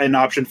definitely an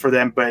option for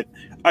them. But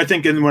I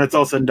think when it's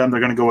all said and done, they're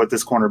going to go with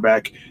this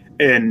cornerback.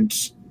 And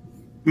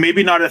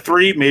maybe not at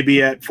 3,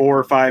 maybe at 4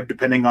 or 5,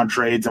 depending on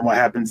trades and what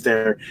happens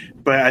there.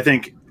 But I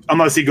think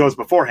unless he goes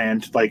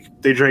beforehand, like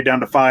they trade down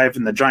to 5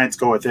 and the Giants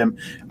go with him,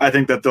 I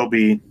think that they'll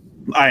be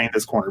eyeing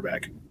this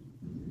cornerback.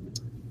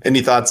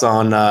 Any thoughts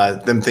on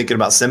them thinking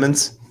about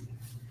Simmons?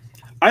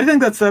 I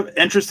think that's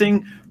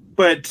interesting,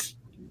 but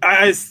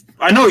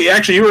I know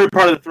you were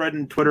part of the thread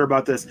on Twitter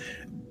about this.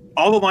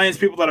 All the Lions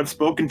people that I've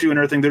spoken to and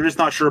everything, they're just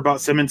not sure about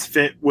Simmons'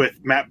 fit with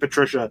Matt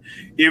Patricia,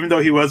 even though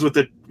he was with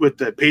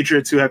the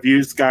Patriots, who have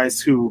used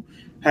guys who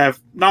have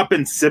not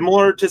been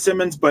similar to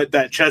Simmons, but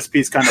that chess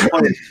piece kind of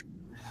play.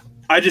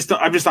 I'm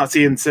just not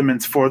seeing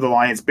Simmons for the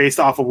Lions based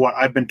off of what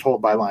I've been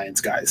told by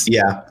Lions guys.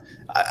 Yeah,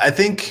 I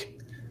think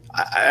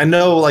I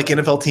know like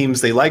NFL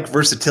teams, they like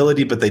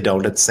versatility, but they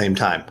don't at the same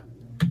time.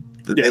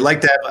 They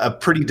like to have a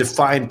pretty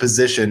defined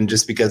position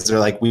just because they're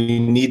like, we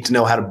need to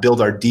know how to build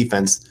our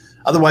defense.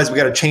 Otherwise, we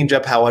got to change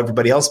up how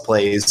everybody else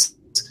plays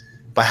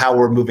by how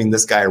we're moving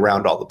this guy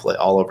around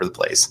all over the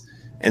place.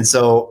 And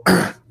so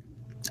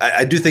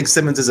I do think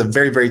Simmons is a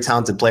very, very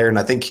talented player, and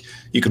I think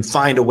you can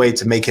find a way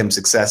to make him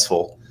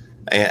successful.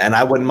 And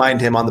I wouldn't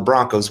mind him on the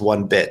Broncos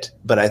one bit.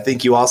 But I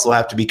think you also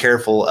have to be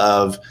careful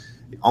of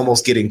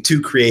almost getting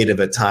too creative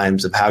at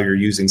times of how you're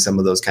using some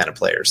of those kind of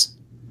players.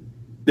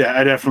 Yeah,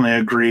 I definitely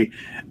agree.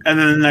 And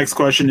then the next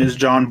question is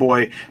John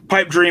Boy.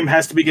 Pipe dream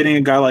has to be getting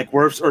a guy like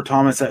Wirfs or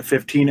Thomas at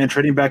 15 and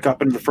trading back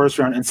up into the first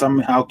round and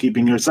somehow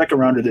keeping your second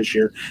rounder this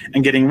year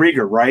and getting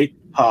Rieger, right?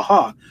 Ha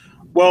ha.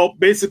 Well,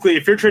 basically,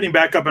 if you're trading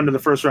back up into the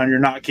first round, you're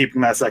not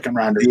keeping that second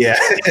rounder. Yeah.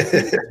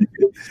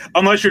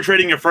 Unless you're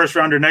trading your first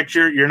rounder next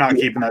year, you're not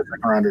keeping that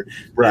second rounder.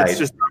 Right. It's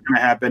just not going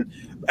to happen.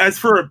 As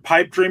for a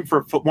pipe dream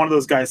for one of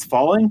those guys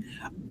falling,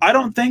 I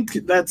don't think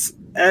that's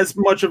as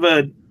much of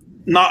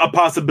not a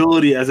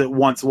possibility as it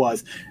once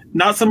was.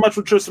 Not so much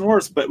with Tristan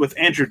Wirfs, but with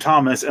Andrew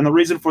Thomas. And the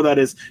reason for that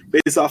is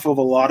based off of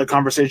a lot of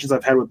conversations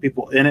I've had with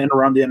people in and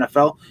around the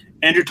NFL.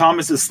 Andrew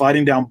Thomas is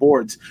sliding down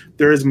boards.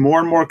 There is more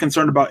and more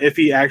concern about if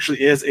he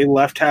actually is a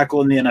left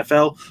tackle in the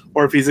NFL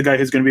or if he's a guy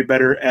who's going to be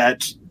better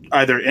at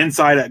either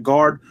inside at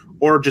guard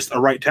or just a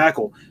right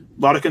tackle.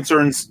 A lot of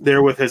concerns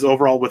there with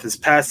his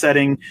pass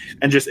setting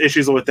and just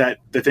issues with that.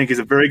 They think he's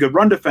a very good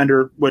run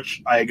defender,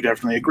 which I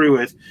definitely agree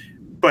with,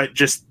 but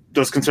just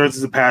those concerns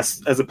as a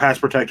pass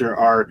protector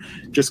are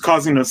just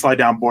causing him to slide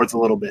down boards a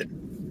little bit.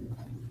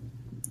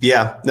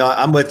 Yeah, no,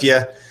 I'm with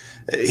you.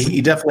 He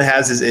definitely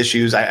has his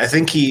issues. I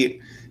think he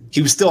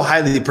was still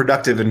highly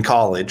productive in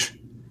college,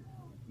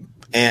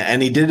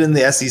 and he did it in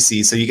the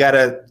SEC, so you got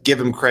to give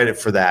him credit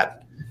for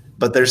that.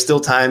 But there's still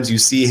times you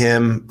see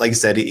him, like I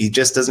said, he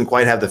just doesn't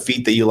quite have the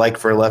feet that you like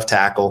for a left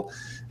tackle.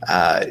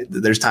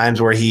 There's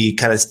times where he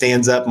kind of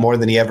stands up more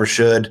than he ever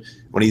should.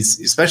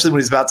 Especially when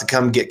he's about to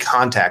come get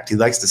contact, he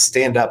likes to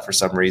stand up for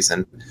some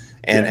reason.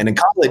 And in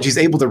college, he's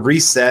able to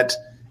reset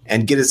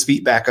and get his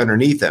feet back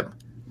underneath him.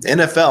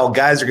 NFL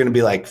guys are going to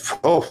be like,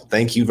 oh,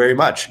 thank you very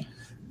much.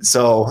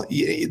 So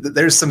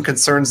there's some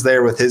concerns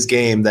there with his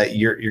game that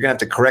you're going to have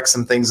to correct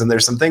some things, and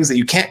there's some things that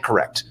you can't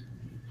correct.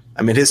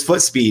 I mean, his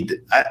foot speed,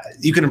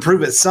 you can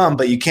improve it some,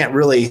 but you can't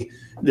really.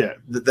 Yeah,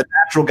 the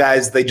natural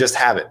guys, they just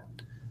have it.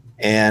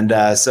 And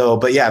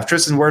but yeah, if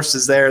Tristan Wirfs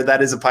is there,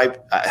 that is a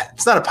pipe.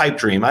 It's not a pipe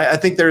dream. I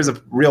think there is a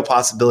real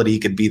possibility he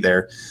could be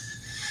there.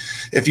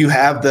 If you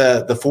have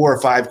the 4 or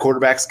 5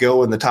 quarterbacks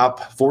go in the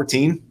top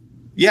 14,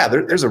 yeah,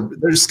 there's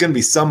going to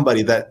be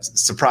somebody that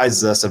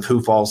surprises us of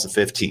who falls to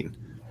 15.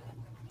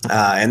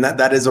 And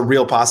that is a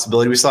real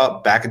possibility. We saw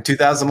it back in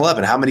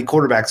 2011. How many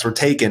quarterbacks were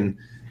taken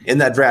in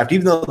that draft?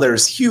 Even though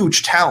there's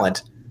huge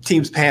talent,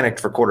 teams panicked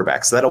for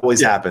quarterbacks. That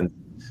always happened.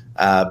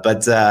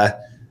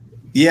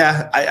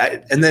 Yeah,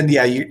 and then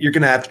you're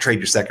going to have to trade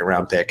your second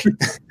round pick.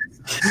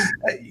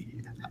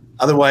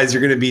 Otherwise,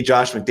 you're going to be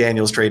Josh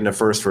McDaniels trading a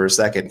first for a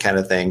second kind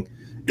of thing,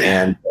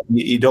 and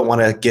you don't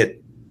want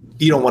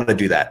to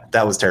do that.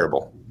 That was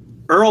terrible.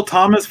 Earl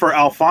Thomas for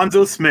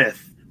Alfonso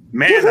Smith.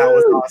 Man, that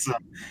was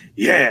awesome.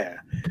 Yeah.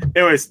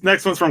 Anyways,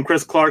 next one's from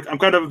Chris Clark. I'm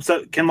kind of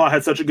upset Kinlaw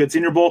had such a good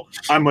Senior Bowl.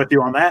 I'm with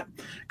you on that.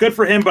 Good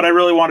for him, but I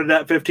really wanted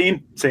that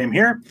 15. Same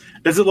here.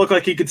 Does it look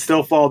like he could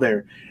still fall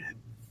there?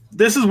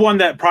 This is one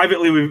that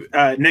privately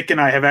Nick and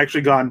I have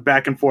actually gone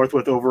back and forth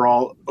with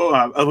overall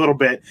a little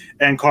bit,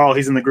 and Carl,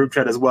 he's in the group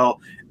chat as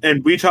well.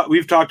 And we've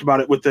talked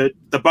about it with the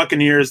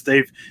Buccaneers.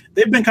 They've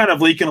been kind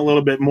of leaking a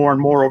little bit more and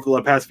more over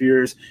the past few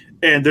years,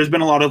 and there's been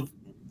a lot of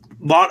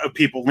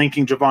people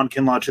linking Javon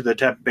Kinlaw to the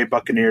Tampa Bay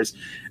Buccaneers,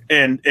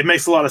 and it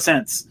makes a lot of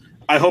sense.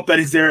 I hope that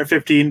he's there at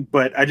 15,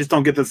 but I just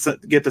don't get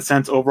the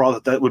sense overall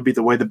that would be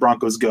the way the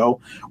Broncos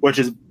go, which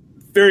is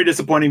very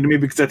disappointing to me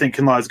because I think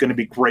Kinlaw is going to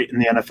be great in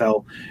the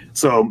NFL.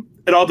 So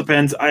it all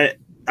depends. I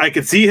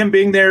could see him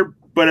being there,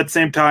 but at the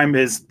same time,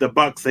 the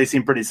Bucs, they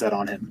seem pretty set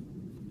on him.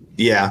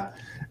 Yeah,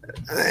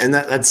 and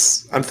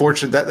that's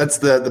unfortunate. That's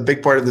the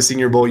big part of the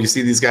Senior Bowl. You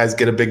see these guys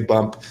get a big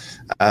bump.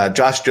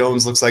 Josh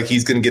Jones looks like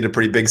he's going to get a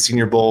pretty big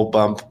Senior Bowl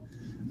bump.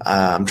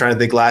 I'm trying to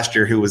think last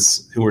year who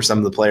were some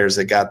of the players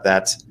that got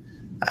that.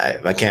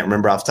 I can't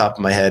remember off the top of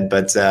my head,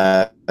 but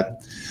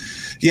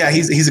yeah,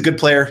 he's a good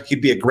player.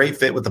 He'd be a great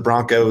fit with the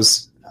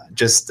Broncos.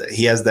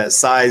 He has that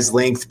size,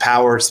 length,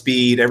 power,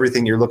 speed,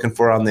 everything you're looking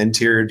for on the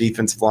interior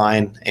defensive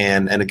line,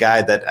 and a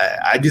guy that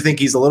I do think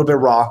he's a little bit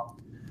raw.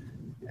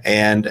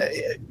 And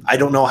I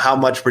don't know how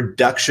much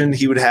production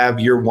he would have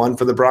year one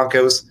for the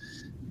Broncos,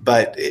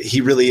 but he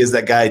really is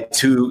that guy.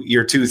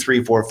 Year 2,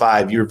 3, 4,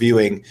 5. You're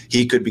viewing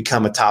he could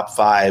become a top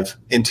 5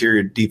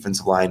 interior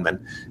defensive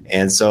lineman,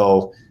 and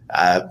so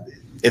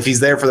If he's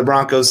there for the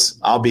Broncos,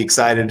 I'll be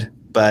excited,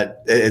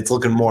 but it's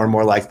looking more and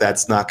more like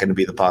that's not going to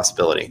be the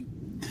possibility.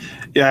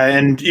 Yeah,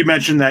 and you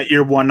mentioned that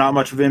year one, not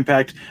much of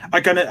impact.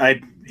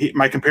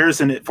 My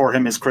comparison for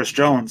him is Chris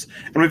Jones,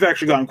 and we've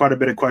actually gotten quite a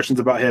bit of questions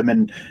about him.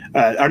 And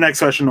our next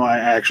question, I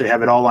actually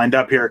have it all lined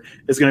up here,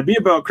 is going to be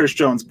about Chris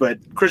Jones. But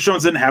Chris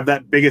Jones didn't have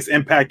that biggest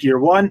impact year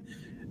one,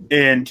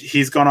 and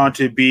he's gone on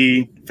to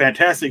be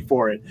fantastic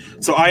for it.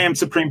 So I Am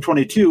Supreme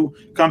 22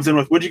 comes in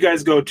with, would you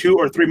guys go $2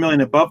 or $3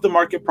 million above the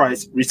market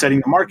price,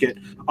 resetting the market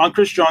on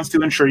Chris Jones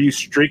to ensure you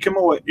streak him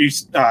away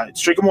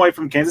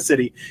from Kansas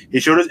City? He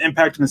showed his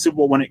impact in the Super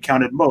Bowl when it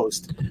counted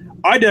most.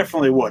 I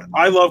definitely would.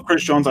 I love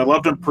Chris Jones. I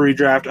loved him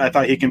pre-draft. I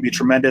thought he can be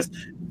tremendous.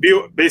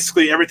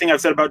 Basically, everything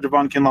I've said about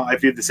Javon Kinlaw, I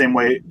feel the same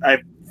way. I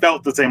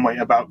felt the same way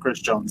about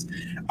Chris Jones.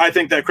 I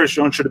think that Chris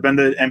Jones should have been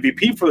the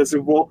MVP for the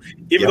Super Bowl,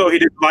 even though he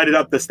divided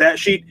up the stat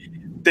sheet.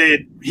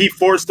 He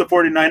forced the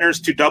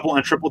 49ers to double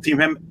and triple team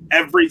him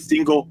every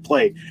single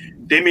play.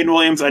 Damian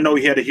Williams, I know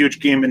he had a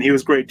huge game, and he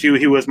was great too.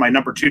 He was my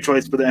number 2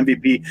 choice for the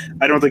MVP.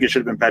 I don't think it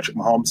should have been Patrick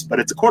Mahomes, but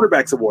it's a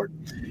quarterback's award.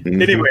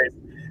 Mm-hmm.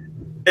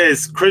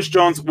 Anyways, Chris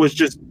Jones was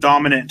just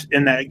dominant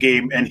in that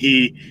game, and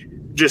he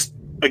just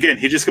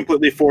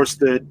completely forced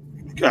the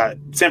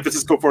San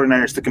Francisco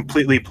 49ers to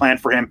completely plan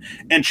for him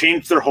and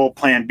change their whole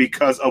plan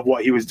because of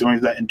what he was doing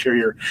to that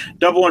interior.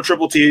 Double and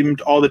triple teamed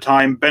all the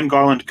time. Ben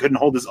Garland couldn't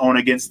hold his own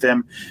against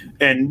him,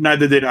 and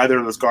neither did either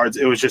of those guards.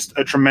 It was just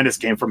a tremendous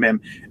game from him,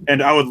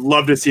 and I would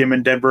love to see him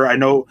in Denver. I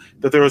know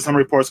that there was some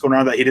reports going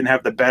around that he didn't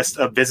have the best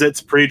of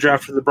visits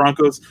pre-draft for the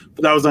Broncos,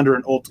 but that was under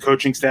an old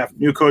coaching staff,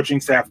 new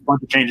coaching staff, a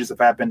bunch of changes have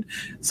happened.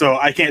 So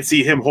I can't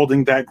see him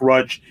holding that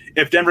grudge.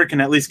 If Denver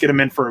can at least get him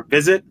in for a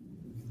visit,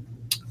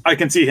 I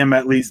can see him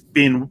at least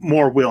being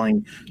more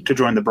willing to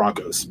join the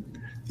Broncos.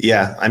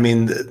 Yeah, I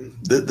mean,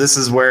 this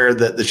is where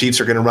the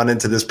Chiefs are going to run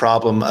into this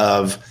problem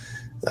of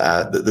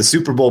the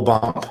Super Bowl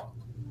bump,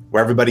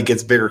 where everybody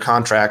gets bigger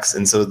contracts,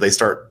 and so they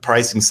start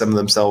pricing some of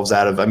themselves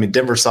out of. I mean,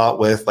 Denver saw it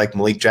with like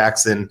Malik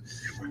Jackson,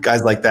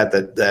 guys like that.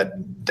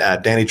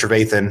 Danny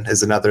Trevathan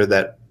is another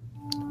that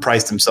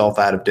priced himself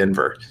out of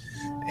Denver,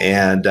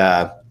 and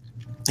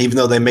even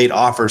though they made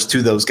offers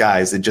to those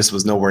guys, it just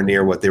was nowhere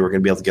near what they were going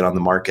to be able to get on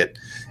the market.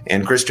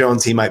 And Chris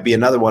Jones, he might be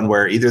another one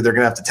where either they're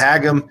going to have to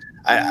tag him.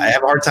 I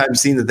have a hard time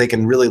seeing that they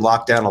can really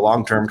lock down a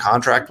long-term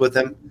contract with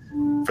him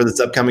for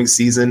this upcoming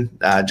season,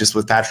 just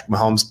with Patrick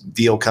Mahomes'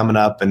 deal coming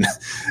up. And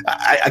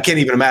I can't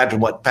even imagine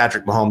what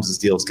Patrick Mahomes'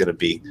 deal is going to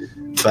be.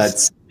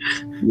 But,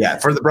 yeah,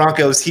 for the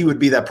Broncos, he would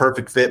be that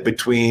perfect fit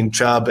between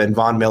Chubb and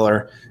Von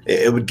Miller.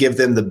 It would give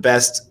them the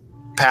best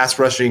pass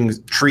rushing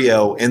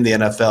trio in the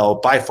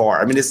NFL by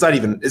far. I mean, it's not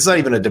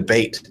even a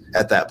debate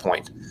at that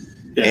point.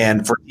 Yeah.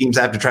 And for teams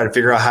have to try to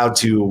figure out how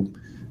to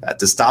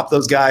stop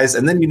those guys,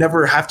 and then you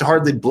never have to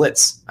hardly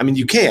blitz. I mean,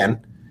 you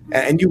can,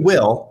 and you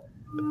will,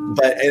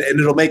 but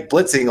it'll make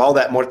blitzing all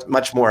that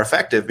much more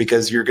effective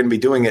because you're going to be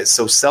doing it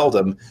so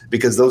seldom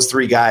because those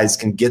 3 guys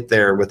can get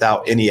there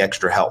without any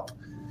extra help.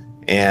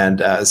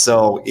 And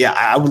so, yeah,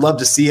 I would love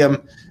to see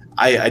him.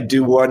 I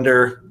do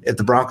wonder if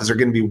the Broncos are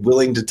going to be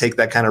willing to take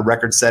that kind of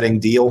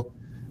record-setting deal.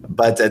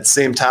 But at the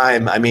same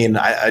time, I mean,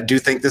 I do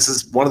think this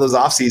is one of those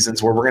off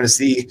seasons where we're going to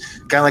see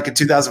kind of like in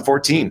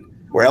 2014,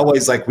 where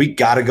Elway's like, we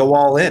got to go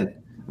all in.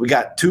 We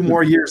got 2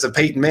 more years of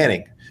Peyton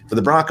Manning. For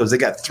the Broncos, they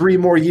got 3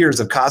 more years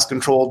of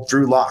cost-controlled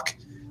Drew Lock.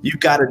 You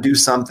got to do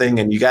something,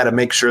 and you got to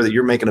make sure that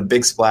you're making a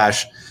big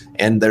splash.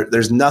 And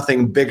there's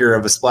nothing bigger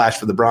of a splash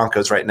for the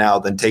Broncos right now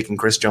than taking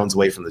Chris Jones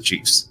away from the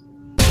Chiefs.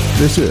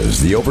 This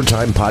is the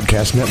Overtime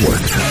Podcast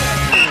Network.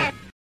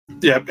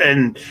 Yeah,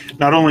 and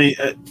not only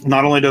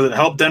does it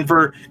help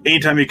Denver,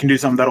 anytime you can do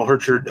something that'll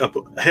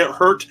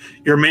hurt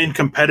your main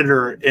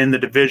competitor in the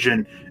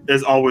division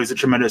is always a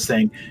tremendous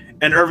thing.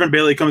 And Irvin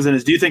Bailey comes in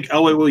as, do you think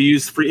Elway will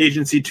use free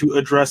agency to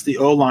address the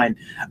O-line?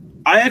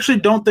 I actually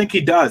don't think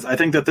he does. I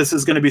think that this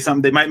is going to be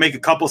something. They might make a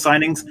couple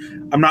signings.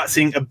 I'm not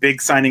seeing a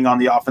big signing on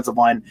the offensive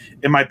line.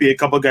 It might be a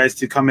couple guys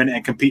to come in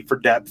and compete for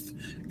depth.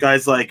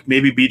 Guys like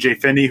maybe BJ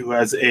Finney, who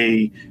has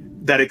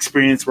that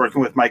experience working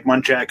with Mike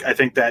Munchak. I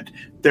think that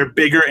their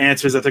bigger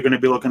answers that they're going to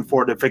be looking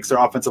for to fix their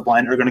offensive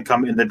line are going to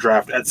come in the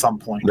draft at some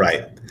point.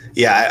 Right.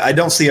 Yeah, I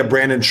don't see a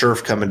Brandon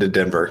Scherf coming to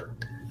Denver.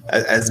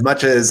 As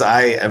much as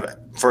I have,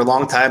 for a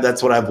long time,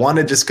 that's what I've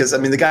wanted, just because, I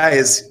mean, the guy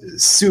is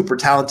super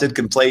talented,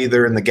 can play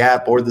either in the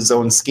gap or the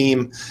zone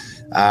scheme.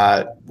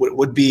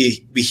 Would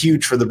be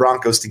huge for the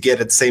Broncos to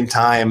get at the same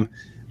time,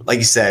 like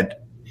you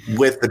said,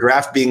 with the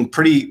draft being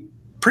pretty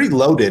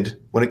loaded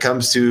when it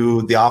comes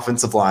to the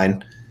offensive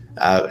line.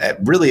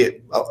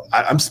 Really,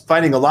 I'm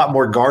finding a lot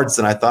more guards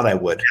than I thought I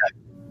would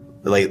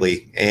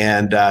lately.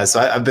 And so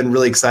I've been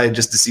really excited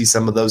just to see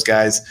some of those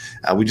guys.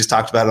 We just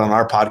talked about it on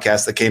our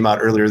podcast that came out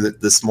earlier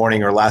this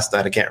morning or last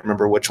night. I can't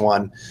remember which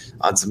one,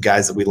 on some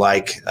guys that we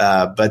like.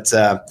 But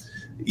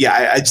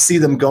I see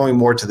them going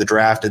more to the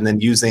draft and then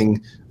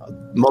using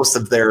most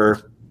of their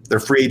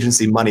free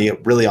agency money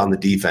really on the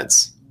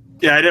defense.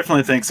 Yeah, I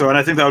definitely think so. And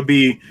I think that would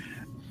be,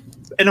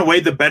 in a way,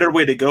 the better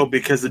way to go,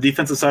 because the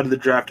defensive side of the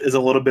draft is a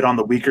little bit on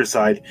the weaker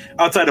side.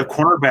 Outside of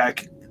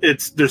cornerback,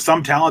 there's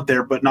some talent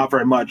there, but not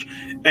very much.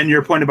 And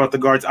your point about the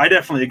guards, I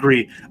definitely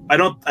agree.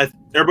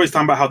 Everybody's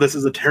talking about how this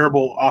is a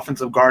terrible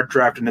offensive guard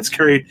draft, and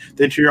the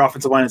interior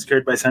offensive line is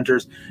carried by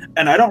centers.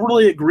 And I don't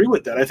really agree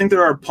with that. I think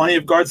there are plenty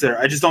of guards there.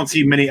 I just don't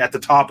see many at the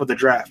top of the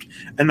draft.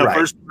 In the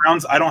first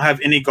rounds, I don't have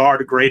any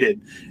guard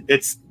graded.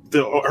 It's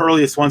the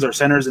earliest ones are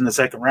centers in the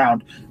second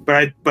round.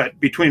 But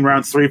between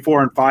rounds 3,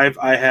 4, and 5,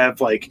 I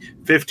have like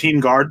 15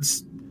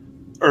 guards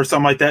or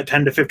something like that,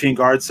 10 to 15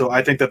 guards. So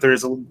I think that there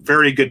is a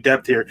very good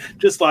depth here,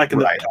 just lacking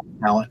the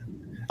talent.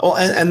 Well,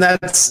 and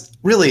that's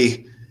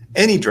really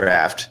any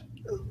draft.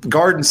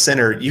 Guard and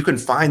center, you can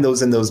find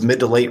those in those mid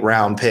to late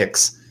round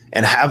picks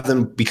and have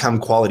them become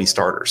quality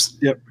starters.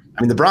 Yep.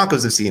 I mean, the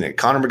Broncos have seen it.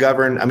 Connor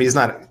McGovern, I mean, he's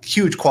not a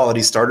huge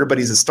quality starter, but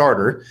he's a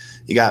starter.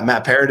 You got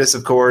Matt Paradis,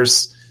 of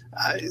course.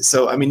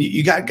 So, I mean,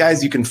 you got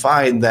guys you can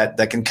find that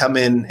can come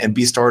in and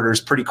be starters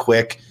pretty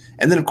quick.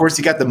 And then, of course,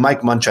 you got the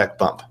Mike Munchak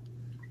bump.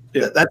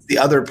 Yeah. That's the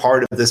other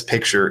part of this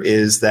picture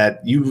is that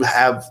you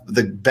have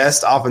the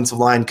best offensive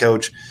line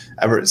coach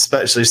ever,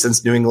 especially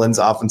since New England's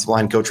offensive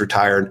line coach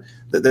retired.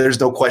 That there's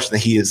no question that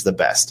he is the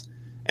best.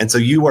 And so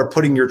you are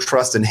putting your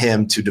trust in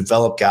him to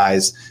develop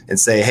guys and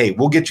say, hey,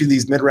 we'll get you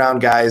these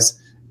mid-round guys.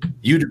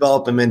 You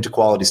develop them into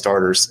quality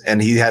starters.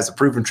 And he has a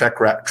proven track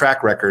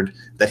record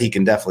that he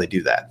can definitely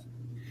do that.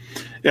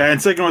 Yeah,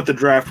 and second with the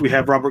draft, we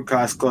have Robert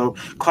Caslow.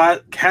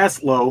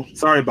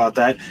 Sorry about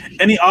that.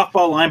 Any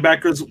off-ball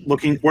linebackers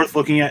worth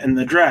looking at in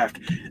the draft?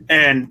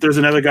 And there's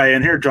another guy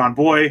in here, John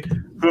Boy,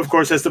 who of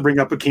course has to bring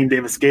up Akeem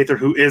Davis-Gaither,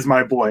 who is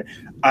my boy.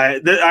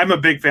 I'm a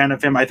big fan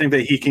of him. I think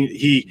that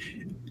he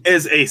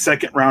is a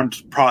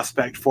second-round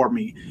prospect for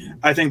me.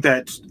 I think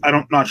that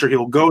not sure he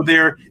will go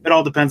there. It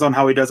all depends on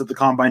how he does at the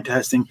combine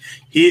testing.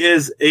 He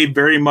is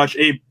very much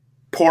a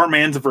poor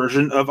man's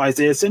version of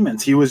Isaiah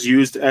Simmons. He was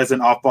used as an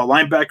off-ball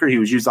linebacker. He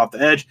was used off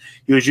the edge.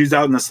 He was used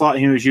out in the slot.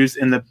 He was used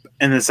in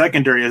the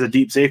secondary as a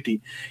deep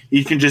safety.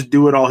 He can just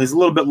do it all. He's a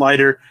little bit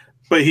lighter,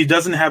 but he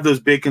doesn't have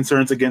those big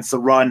concerns against the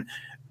run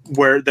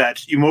where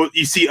that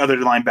you see other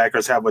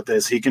linebackers have with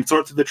this. He can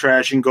sort through the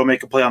trash and go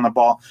make a play on the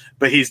ball,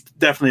 but he's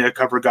definitely a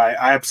cover guy.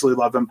 I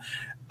absolutely love him.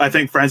 I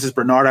think Francis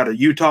Bernard out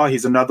of Utah,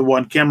 he's another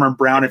one. Cameron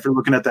Brown, if you're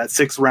looking at that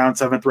 6th round,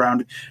 7th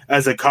round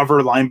as a cover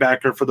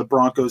linebacker for the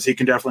Broncos, he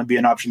can definitely be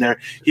an option there.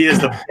 He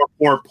is the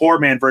poor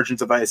man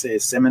versions of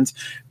Isaiah Simmons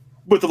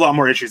with a lot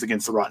more issues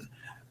against the run.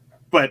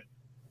 But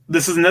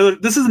this is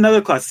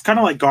another class. It's kind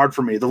of like guard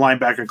for me, the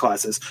linebacker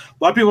classes.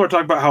 A lot of people are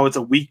talking about how it's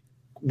a weak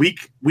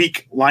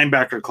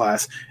linebacker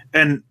class,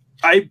 and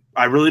I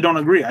really don't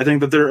agree. I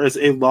think that there is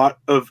a lot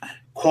of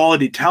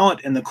quality talent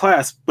in the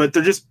class, but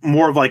they're just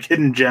more of like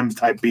hidden gems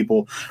type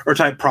people or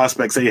type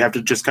prospects that you have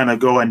to just kind of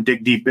go and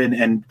dig deep in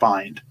and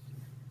find.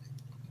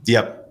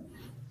 Yep.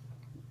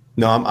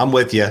 No, I'm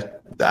with you.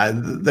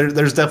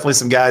 There's definitely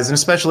some guys, and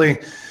especially,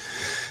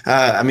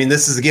 I mean,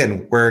 this is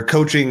again where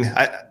coaching.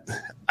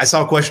 I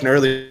saw a question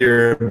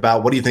earlier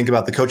about what do you think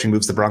about the coaching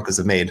moves the Broncos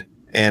have made,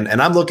 and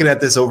I'm looking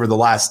at this over the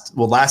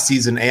last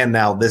season and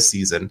now this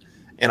season.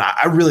 And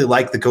I really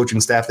like the coaching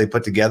staff they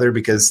put together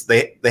because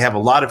they have a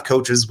lot of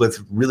coaches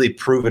with really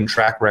proven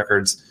track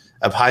records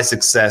of high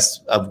success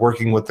of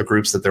working with the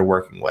groups that they're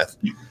working with.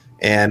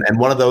 And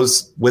one of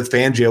those with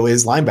Fangio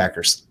is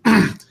linebackers.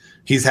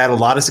 He's had a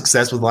lot of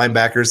success with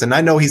linebackers. And I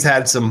know he's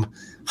had some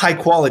high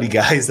quality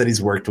guys that he's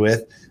worked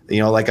with,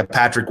 like a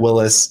Patrick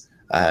Willis,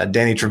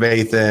 Danny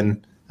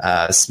Trevathan,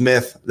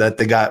 Smith that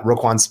they got,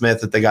 Roquan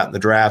Smith that they got in the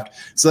draft.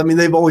 So, I mean,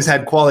 they've always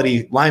had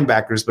quality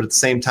linebackers, but at the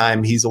same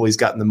time, he's always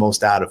gotten the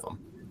most out of them.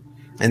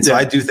 And so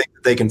I do think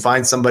that they can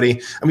find somebody.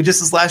 I mean,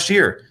 just this last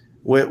year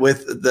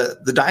with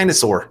the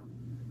dinosaur,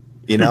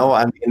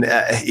 I mean,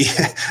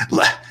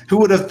 who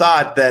would have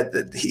thought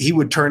that he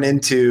would turn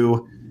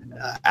into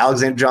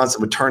Alexander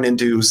Johnson would turn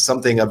into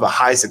something of a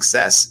high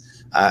success?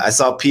 I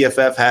saw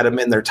PFF had him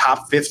in their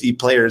top 50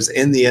 players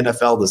in the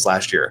NFL this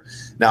last year.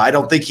 Now, I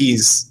don't think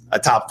he's a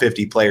top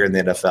 50 player in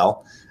the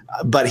NFL,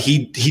 but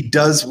he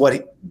does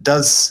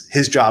does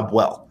his job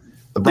well.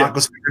 The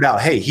Broncos figured out,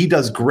 hey, he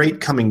does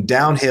great coming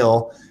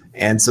downhill.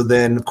 And so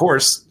then, of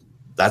course,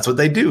 that's what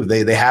they do.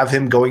 They have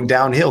him going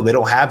downhill. They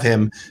don't have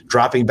him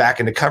dropping back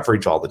into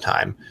coverage all the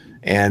time.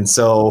 And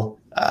so,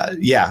 I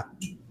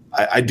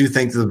do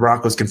think that the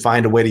Broncos can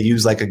find a way to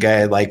use like a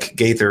guy like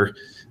Gaither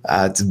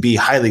to be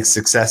highly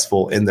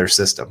successful in their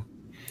system.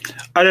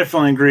 I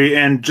definitely agree.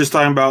 And just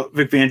talking about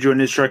Vic Fangio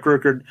and his track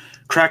record,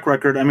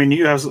 I mean,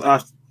 you also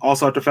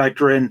have to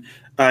factor in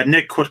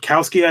Nick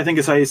Kwiatkowski, I think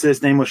is how you say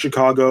his name, with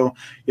Chicago.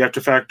 You have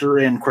to factor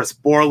in Chris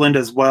Borland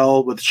as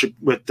well with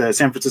the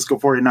San Francisco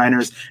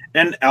 49ers,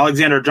 and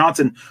Alexander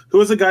Johnson, who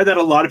is a guy that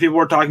a lot of people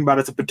were talking about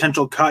as a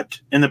potential cut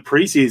in the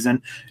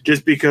preseason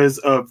just because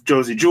of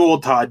Josie Jewell,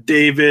 Todd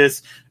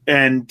Davis,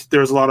 and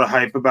there was a lot of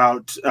hype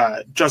about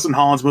Justin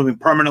Hollins moving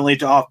permanently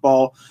to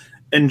off-ball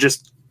and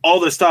just all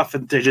this stuff,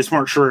 and they just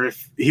weren't sure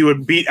if he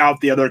would beat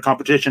out the other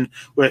competition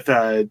with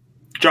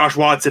Josh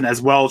Watson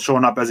as well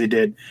showing up as he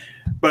did.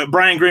 But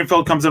Brian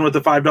Greenfield comes in with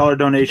a $5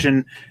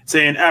 donation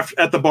saying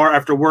at the bar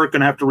after work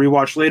and have to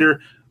rewatch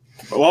later.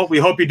 Well, we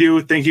hope you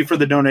do. Thank you for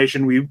the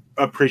donation. We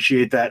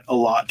appreciate that a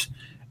lot.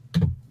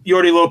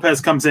 Yordi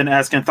Lopez comes in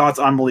asking thoughts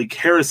on Malik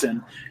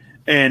Harrison.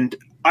 And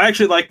I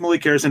actually like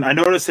Malik Harrison. I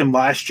noticed him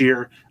last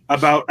year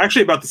about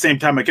the same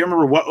time. I can't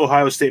remember what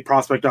Ohio State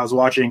prospect I was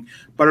watching,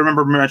 but I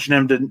remember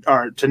mentioning him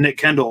to Nick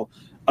Kendall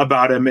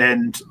about him,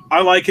 and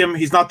I like him.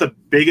 He's not the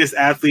biggest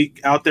athlete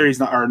out there. He's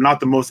not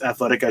the most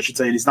athletic, I should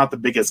say. He's not the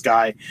biggest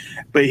guy,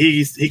 but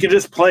he can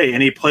just play,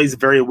 and he plays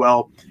very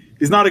well.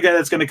 He's not a guy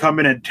that's going to come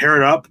in and tear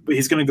it up, but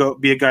he's going to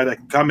be a guy that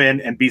can come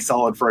in and be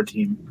solid for a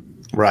team.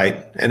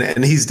 Right,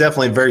 and he's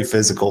definitely very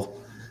physical.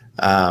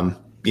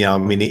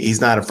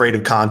 He's not afraid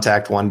of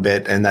contact one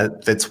bit, and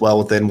that fits well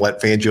within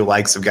what Fangio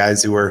likes of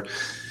guys who are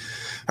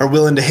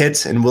willing to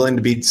hit and willing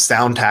to be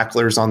sound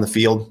tacklers on the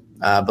field.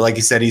 But like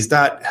you said, he's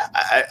not.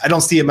 I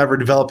don't see him ever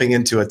developing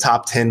into a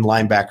top 10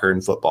 linebacker in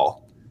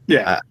football.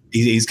 Yeah,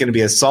 he's going to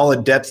be a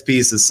solid depth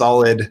piece, a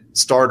solid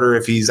starter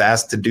if he's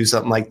asked to do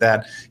something like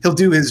that. He'll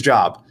do his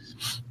job,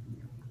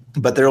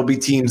 but there will be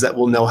teams that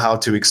will know how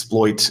to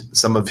exploit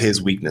some of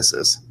his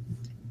weaknesses.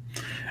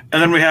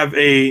 And then we have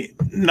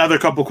another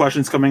couple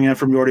questions coming in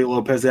from Yordi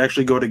Lopez. They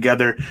actually go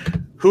together.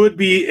 Who would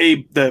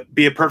be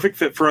a perfect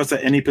fit for us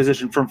at any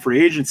position from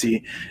free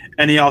agency?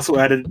 And he also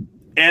added,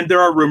 and there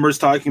are rumors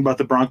talking about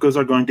the Broncos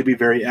are going to be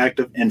very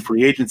active in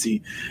free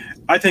agency.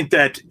 I think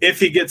that if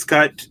he gets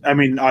cut, I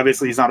mean,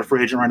 obviously he's not a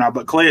free agent right now,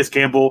 but Calais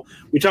Campbell,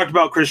 we talked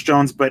about Chris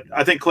Jones, but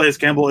I think Calais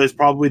Campbell is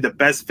probably the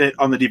best fit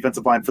on the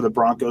defensive line for the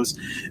Broncos,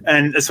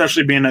 and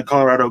especially being a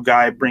Colorado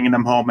guy, bringing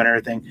them home and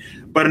everything.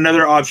 But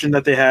another option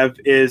that they have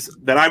is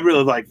that I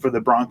really like for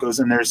the Broncos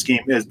in their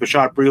scheme is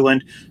Bashaud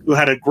Breeland, who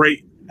had a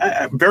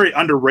very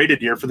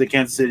underrated year for the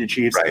Kansas City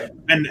Chiefs. Right.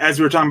 And as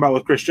we were talking about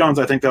with Chris Jones,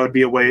 I think that would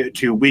be a way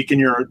to weaken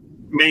your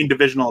main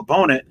divisional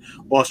opponent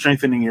while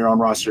strengthening your own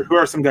roster. Who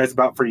are some guys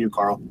about for you,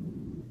 Carl?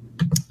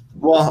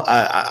 Well,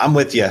 I'm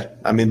with you.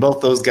 I mean,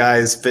 both those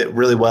guys fit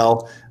really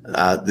well.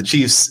 The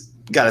Chiefs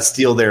got a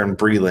steal there in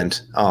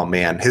Breeland. Oh,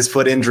 man. His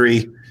foot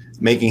injury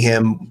making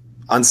him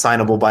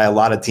unsignable by a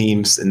lot of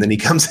teams, and then he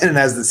comes in and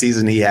has the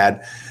season he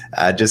had.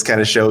 Just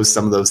kind of shows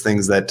some of those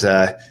things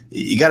that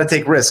you got to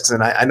take risks.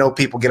 And I know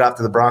people get off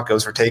to the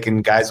Broncos for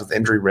taking guys with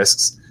injury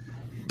risks,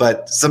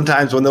 but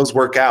sometimes when those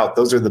work out,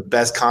 those are the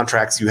best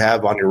contracts you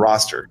have on your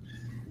roster.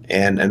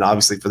 And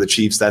obviously for the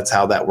Chiefs, that's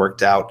how that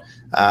worked out.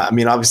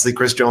 Obviously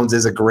Chris Jones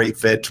is a great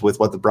fit with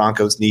what the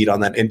Broncos need on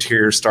that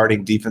interior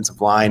starting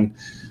defensive line.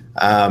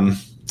 I'm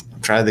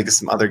trying to think of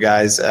some other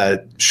guys.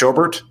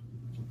 Schobert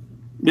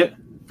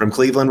from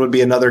Cleveland would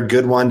be another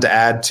good one to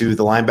add to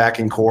the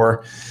linebacking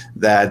core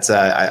that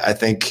I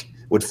think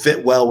would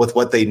fit well with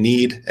what they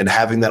need, and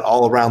having that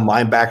all-around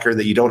linebacker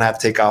that you don't have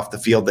to take off the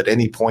field at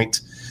any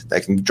point,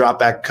 that can drop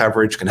back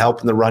coverage, can help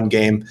in the run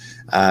game.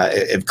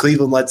 If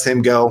Cleveland lets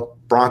him go,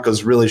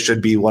 Broncos really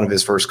should be one of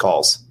his first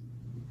calls.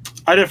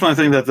 I definitely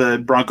think that the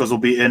Broncos will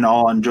be in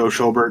all on Joe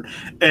Schobert,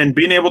 and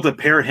being able to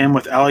pair him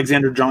with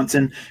Alexander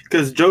Johnson,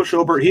 because Joe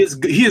Schobert, he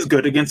is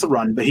good against the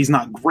run, but he's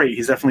not great.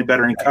 He's definitely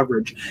better in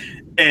coverage,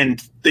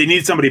 and they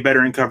need somebody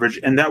better in coverage,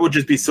 and that would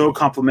just be so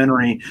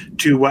complimentary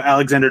to what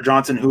Alexander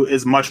Johnson, who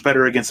is much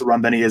better against the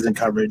run than he is in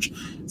coverage.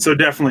 So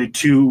definitely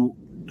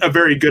a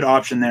very good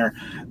option there.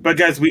 But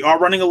guys, we are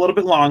running a little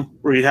bit long.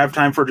 We have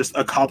time for just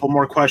a couple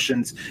more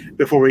questions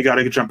before we got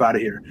to jump out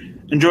of here.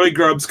 And Joey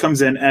Grubbs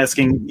comes in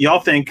asking, y'all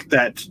think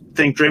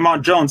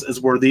Draymond Jones is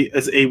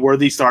a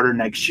worthy starter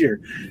next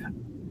year?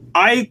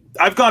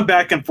 I've gone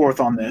back and forth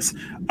on this.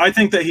 I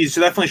think that he's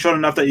definitely shown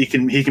enough that he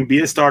can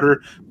be a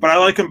starter, but I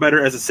like him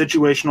better as a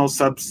situational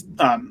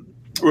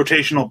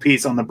rotational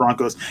piece on the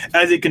Broncos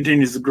as he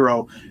continues to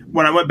grow.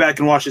 When I went back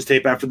and watched his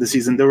tape after the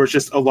season, there was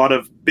just a lot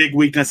of big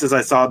weaknesses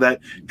I saw that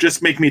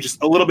just make me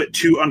just a little bit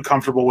too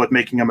uncomfortable with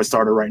making him a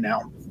starter right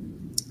now.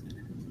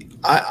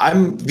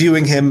 I'm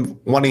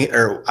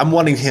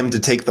wanting him to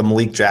take the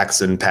Malik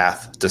Jackson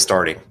path to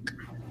starting,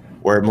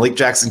 where Malik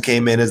Jackson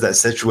came in as that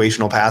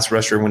situational pass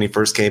rusher when he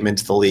first came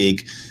into the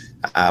league,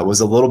 was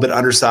a little bit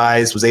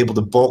undersized, was able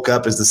to bulk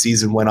up as the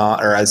season went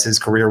on, or as his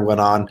career went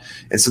on.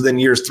 And so then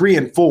years 3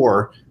 and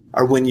 4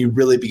 are when you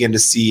really begin to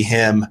see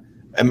him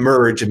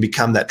emerge and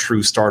become that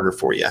true starter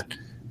for you.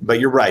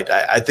 But you're right.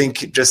 I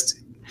think just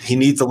he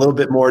needs a little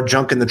bit more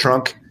junk in the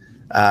trunk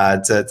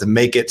to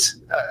make it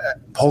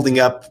holding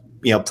up,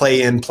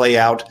 play in, play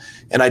out.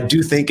 And I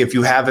do think if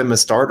you have him a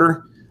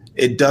starter,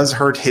 it does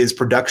hurt his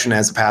production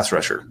as a pass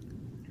rusher.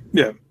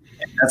 Yeah.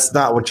 That's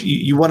not what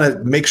you want to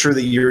make sure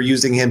that you're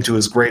using him to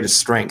his greatest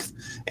strength.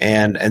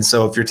 And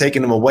so if you're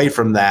taking him away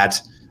from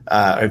that,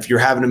 if you're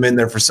having him in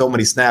there for so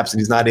many snaps and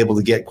he's not able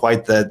to get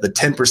quite the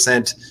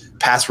 10%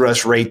 pass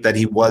rush rate that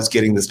he was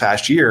getting this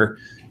past year,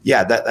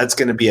 that's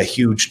going to be a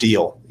huge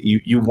deal.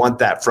 You want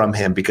that from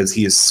him because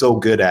he is so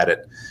good at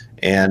it.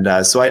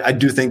 And so I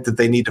do think that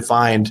they need to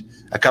find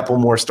a couple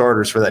more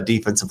starters for that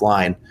defensive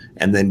line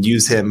and then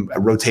use him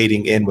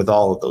rotating in with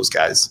all of those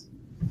guys.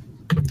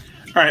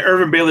 All right,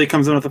 Irvin Bailey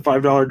comes in with a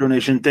 $5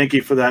 donation. Thank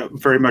you for that.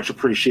 Very much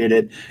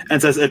appreciated.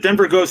 And says, if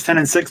Denver goes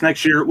 10-6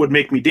 next year, it would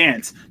make me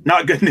dance.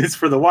 Not good news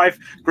for the wife.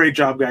 Great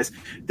job, guys.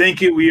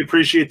 Thank you. We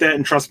appreciate that.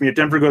 And trust me, if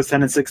Denver goes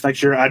 10-6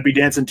 next year, I'd be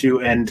dancing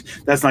too. And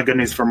that's not good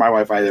news for my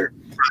wife either.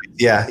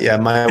 Yeah.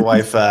 My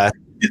wife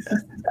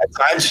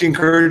At times she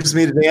encourages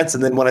me to dance,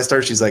 and then when I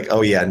start, she's like,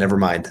 "Oh yeah, never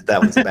mind.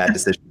 That was a bad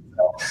decision."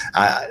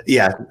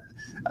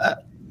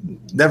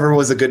 Never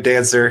was a good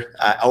dancer.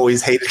 I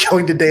always hated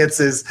going to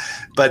dances,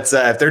 but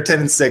if they're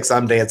 10-6,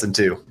 I'm dancing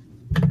too.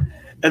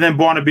 And then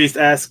Buona Beast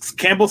asks,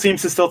 Campbell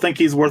seems to still think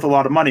he's worth a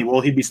lot of money. Will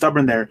he be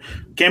stubborn there?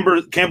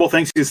 Campbell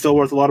thinks he's still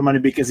worth a lot of money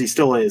because he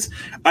still is.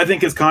 I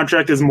think his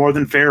contract is more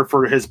than fair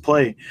for his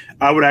play.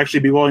 I would actually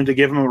be willing to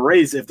give him a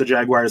raise if the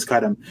Jaguars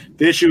cut him.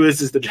 The issue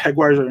is the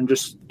Jaguars are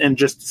in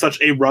just such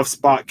a rough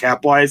spot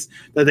cap-wise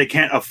that they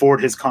can't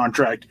afford his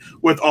contract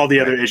with all the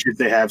other issues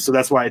they have. So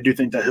that's why I do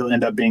think that he'll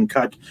end up being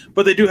cut.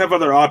 But they do have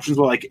other options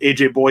like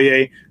AJ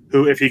Boye,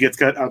 who, if he gets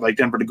cut, I'd like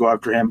Denver to go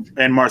after him,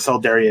 and Marcel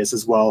Darius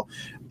as well.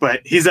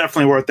 But he's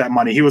definitely worth that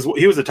money. He was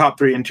a top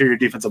 3 interior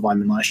defensive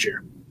lineman last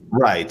year.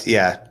 Right.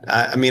 Yeah.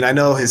 I mean, I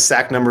know his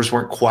sack numbers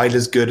weren't quite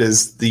as good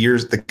as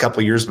the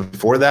couple years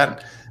before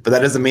that, but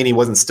that doesn't mean he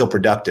wasn't still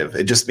productive.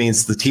 It just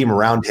means the team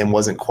around him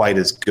wasn't quite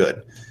as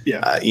good.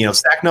 Yeah.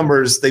 Sack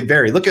numbers, they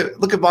vary. Look at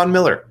Von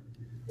Miller.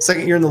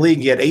 Second year in the league,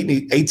 he had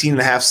 18 and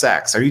a half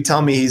sacks. Are you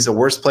telling me he's a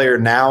worse player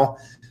now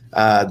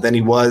than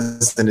he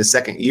was in his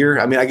second year?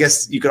 I mean, I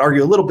guess you could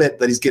argue a little bit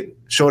that he's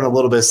showing a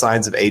little bit of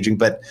signs of aging,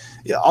 but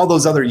all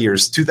those other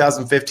years,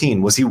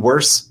 2015, was he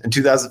worse in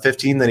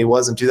 2015 than he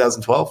was in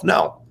 2012?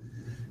 No.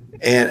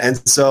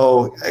 And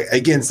so,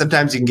 again,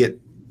 sometimes you can get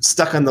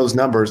stuck on those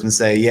numbers and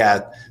say,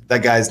 yeah,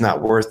 that guy's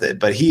not worth it,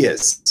 but he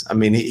is. I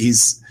mean,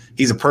 he's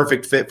a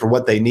perfect fit for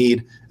what they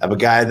need of a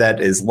guy that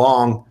is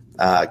long,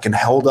 can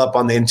hold up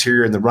on the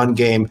interior in the run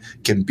game,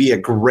 can be a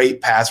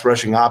great pass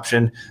rushing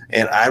option.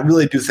 And I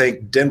really do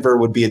think Denver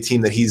would be a team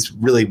that he's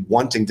really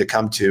wanting to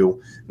come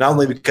to, not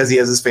only because he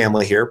has his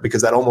family here,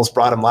 because that almost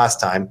brought him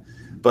last time,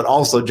 but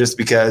also just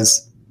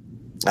because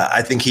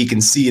I think he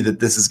can see that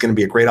this is going to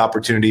be a great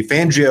opportunity.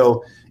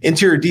 Fangio,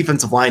 interior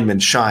defensive linemen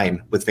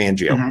shine with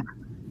Fangio.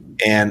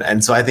 Mm-hmm.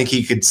 And so I think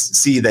he could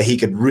see that he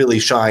could really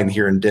shine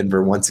here in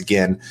Denver once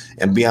again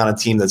and be on a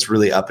team that's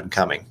really up and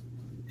coming.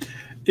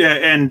 Yeah,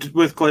 and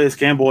with Calais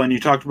Campbell, and you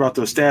talked about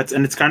those stats,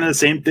 and it's kind of the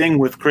same thing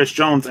with Chris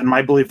Jones and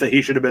my belief that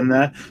he should have been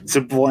the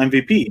Super Bowl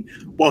MVP.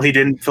 While he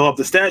didn't fill up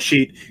the stat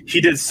sheet, he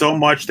did so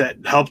much that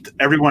helped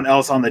everyone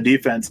else on the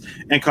defense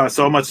and caused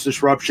so much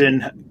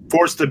disruption,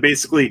 forced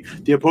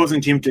the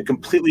opposing team to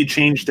completely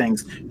change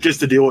things just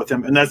to deal with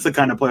him. And that's the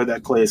kind of player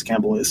that Calais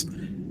Campbell is.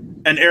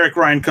 And Eric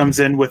Ryan comes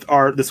in with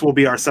this will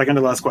be our second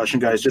to last question,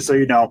 guys, just so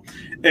you know.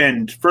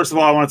 And first of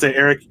all, I want to say,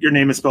 Eric, your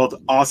name is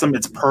spelled awesome.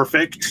 It's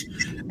perfect.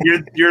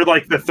 You're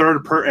like the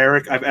third per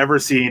Eric I've ever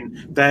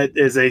seen that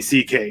is a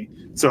CK.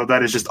 So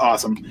that is just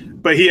awesome.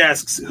 But he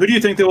asks, who do you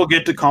think they will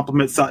get to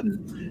complement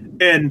Sutton?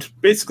 And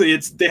basically,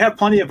 they have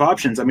plenty of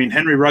options. I mean,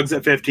 Henry Ruggs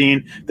at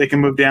 15, they can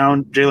move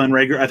down. Jalen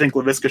Reagor, I think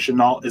Laviska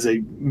Shenault is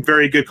a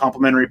very good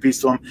complementary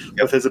piece to him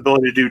with his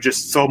ability to do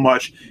just so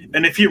much.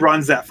 And if he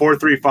runs that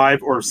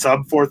 4.35 or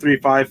sub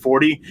 4.35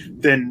 40,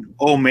 then,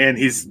 oh man,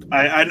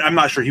 I'm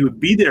not sure he would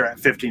be there at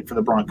 15 for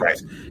the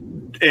Broncos. Right.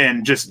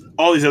 And just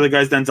all these other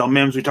guys, Denzel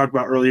Mims, we talked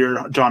about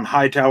earlier, John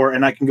Hightower,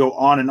 and I can go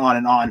on and on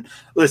and on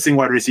listing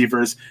wide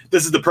receivers.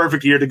 This is the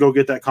perfect year to go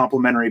get that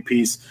complimentary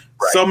piece.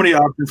 Right. So many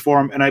options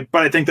for him,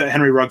 but I think that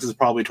Henry Ruggs is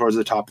probably towards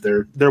the top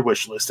of their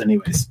wish list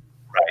anyways.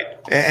 Right,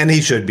 and he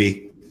should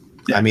be.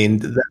 Yeah. I mean,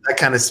 that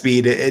kind of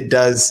speed, it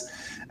does.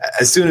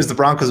 As soon as the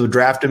Broncos would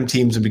draft him,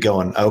 teams would be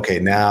going, okay,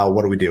 now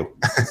what do we do?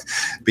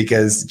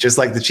 Because just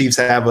like the Chiefs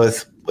have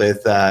with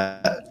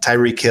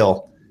Tyreek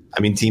Hill, I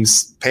mean,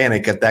 teams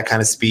panic at that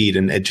kind of speed,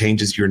 and it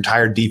changes your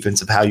entire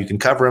defense of how you can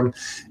cover him.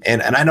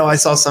 And I know I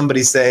saw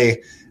somebody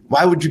say,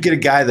 why would you get a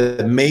guy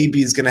that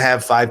maybe is going to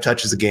have 5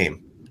 touches a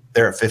game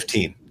there at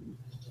 15?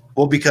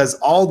 Well, because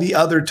all the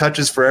other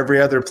touches for every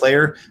other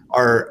player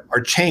are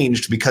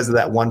changed because of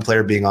that one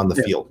player being on the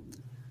field.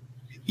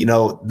 You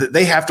know,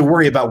 they have to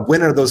worry about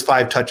when are those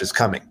 5 touches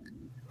coming?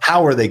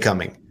 How are they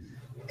coming?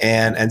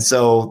 And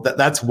so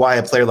that's why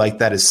a player like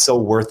that is so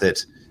worth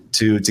it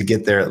to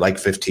get there at like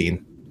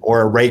 15.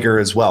 Or a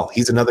Reagor as well.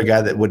 He's another guy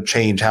that would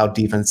change how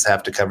defense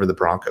have to cover the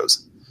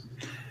Broncos.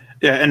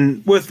 Yeah,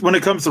 and when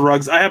it comes to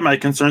Ruggs, I have my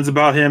concerns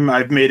about him.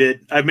 I've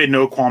made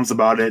no qualms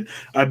about it.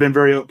 I've been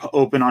very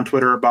open on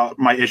Twitter about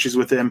my issues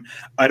with him.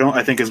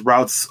 I think his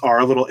routes are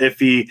a little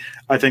iffy.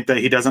 I think that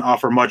he doesn't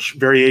offer much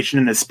variation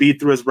in his speed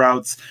through his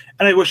routes,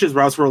 and I wish his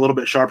routes were a little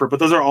bit sharper. But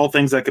those are all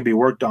things that could be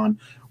worked on.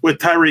 With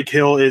Tyreek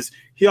Hill,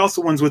 he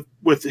also wins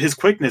with his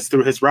quickness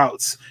through his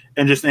routes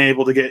and just being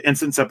able to get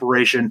instant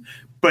separation.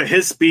 But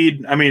his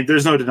speed, I mean,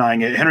 there's no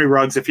denying it. Henry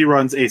Ruggs, if he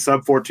runs a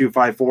sub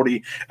 4.25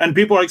 40, and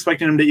people are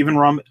expecting him to even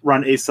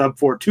run a sub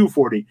 4.2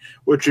 40,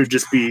 which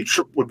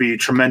would be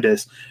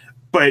tremendous.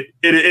 But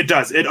it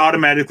does. It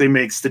automatically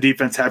makes the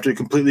defense have to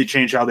completely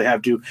change how they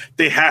have to.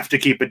 They have to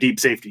keep a deep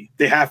safety.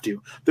 They have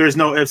to. There's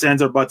no ifs,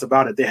 ands, or buts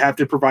about it. They have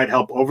to provide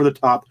help over the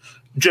top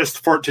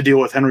just to deal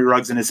with Henry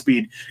Ruggs and his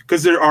speed,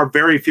 because there are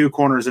very few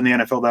corners in the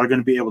NFL that are going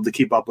to be able to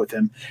keep up with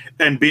him.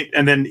 And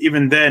then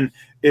even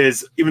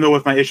though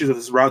with my issues with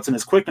his routes and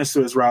his quickness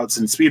to his routes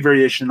and speed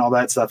variation and all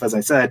that stuff, as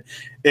I said,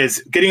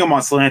 is getting him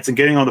on slants and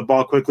getting on the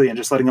ball quickly and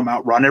just letting him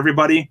outrun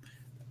everybody.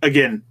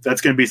 again,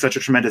 that's going to be such a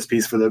tremendous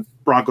piece for the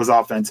Broncos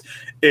offense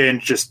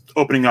and just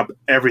opening up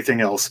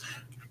everything else.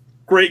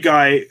 Great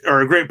guy,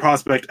 or a great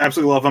prospect.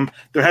 Absolutely love him.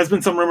 There has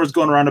been some rumors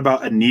going around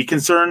about a knee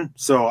concern,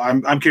 so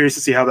I'm curious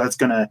to see how what's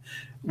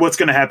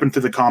going to happen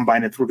through the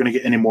combine, if we're going to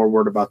get any more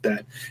word about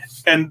that.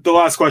 And the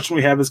last question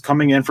we have is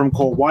coming in from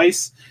Cole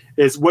Weiss,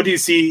 is what do you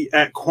see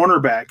at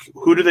cornerback?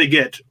 Who do they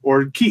get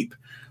or keep?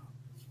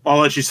 I'll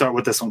let you start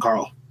with this one,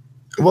 Carl.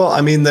 Well,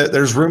 I mean,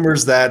 there's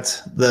rumors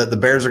that the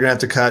Bears are going to have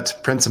to cut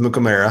Prince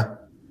Amukamara.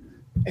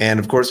 And,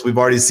 of course, we've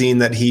already seen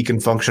that he can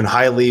function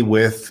highly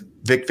with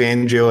Vic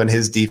Fangio and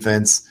his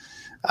defense.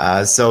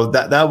 So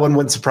that one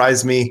wouldn't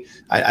surprise me.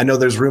 I know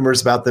there's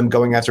rumors about them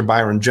going after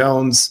Byron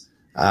Jones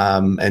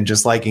and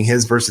just liking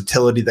his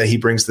versatility that he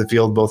brings to the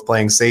field, both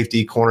playing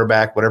safety,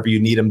 cornerback, whatever you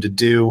need him to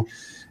do.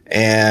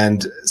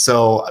 And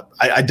so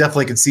I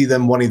definitely could see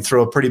them wanting to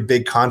throw a pretty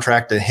big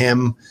contract at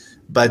him.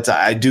 But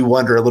I do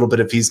wonder a little bit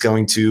if he's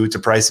going to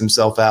price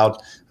himself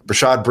out.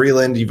 Rashad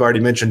Breeland, you've already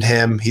mentioned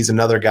him. He's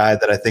another guy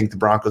that I think the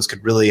Broncos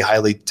could really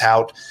highly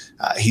tout.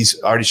 He's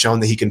already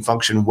shown that he can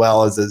function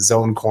well as a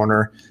zone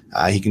corner.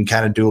 He can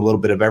kind of do a little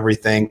bit of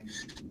everything.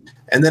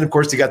 And then, of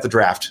course, you got the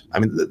draft. I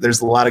mean, there's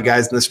a lot of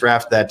guys in this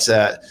draft that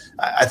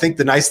I think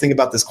the nice thing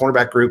about this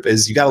cornerback group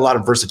is you got a lot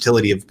of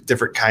versatility of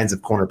different kinds of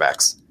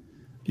cornerbacks.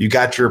 You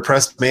got your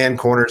pressed man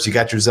corners, you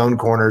got your zone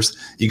corners,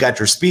 you got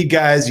your speed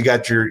guys, you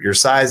got your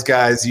size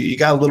guys, you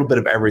got a little bit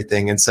of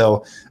everything. And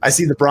so I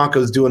see the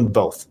Broncos doing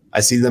both. I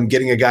see them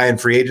getting a guy in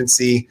free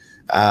agency.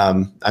 I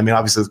mean,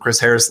 obviously with Chris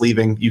Harris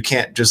leaving, you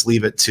can't just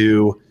leave it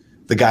to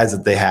the guys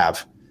that they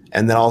have.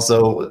 And then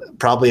also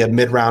probably a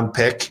mid-round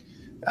pick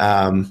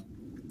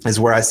is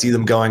where I see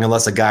them going,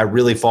 unless a guy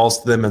really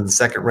falls to them in the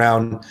second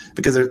round,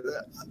 because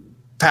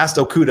past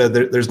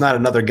Okudah, there's not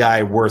another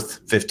guy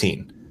worth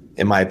 15.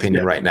 In my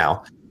opinion, right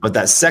now. But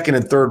that second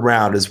and third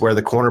round is where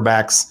the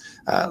cornerbacks,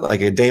 like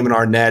a Damon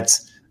Arnett,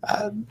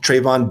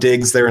 Trayvon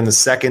Diggs there in the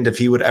second, if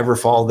he would ever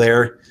fall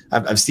there.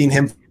 I've seen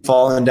him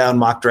falling down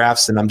mock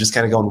drafts, and I'm just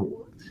kind of going,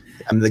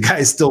 I mean, the guy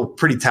is still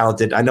pretty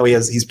talented. I know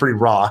he's pretty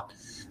raw.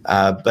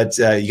 But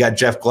you got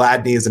Jeff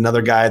Gladney is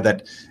another guy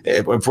that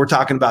if we're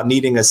talking about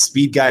needing a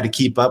speed guy to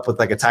keep up with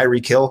like a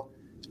Tyreek Hill,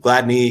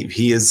 Gladney,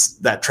 he is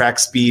that track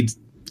speed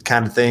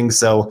kind of thing.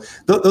 So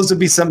those would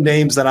be some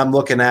names that I'm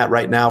looking at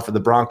right now for the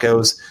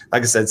Broncos.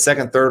 Like I said,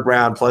 second, third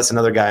round, plus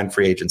another guy in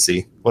free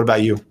agency. What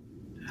about you?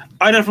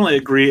 I definitely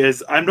agree.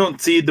 I don't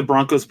see the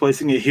Broncos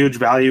placing a huge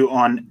value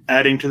on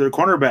adding to their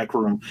cornerback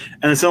room.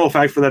 And the simple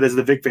fact for that is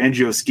the Vic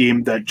Fangio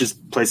scheme that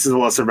just places a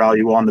lesser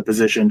value on the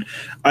position.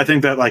 I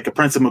think that like a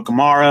Prince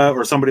Amukamara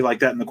or somebody like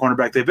that in the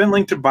cornerback, they've been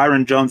linked to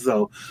Byron Jones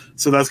though.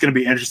 So that's going to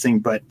be interesting.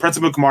 But Prince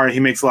Amukamara, he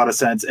makes a lot of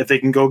sense. If they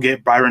can go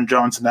get Byron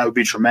Jones, and that would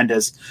be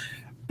tremendous.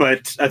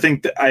 But I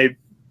think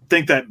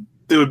that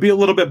they would be a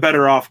little bit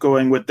better off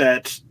going with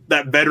that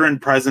veteran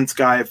presence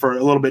guy for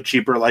a little bit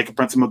cheaper, like a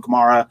Prince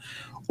Amukamara,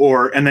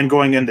 and then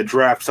going in the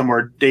draft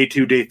somewhere day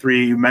 2, day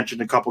 3. You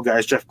mentioned a couple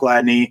guys, Jeff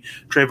Gladney,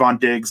 Trayvon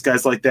Diggs,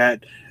 guys like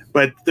that.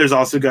 But there's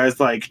also guys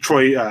like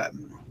Troy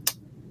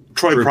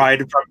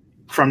Pride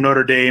from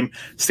Notre Dame,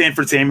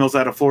 Stanford Samuels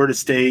out of Florida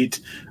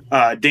State.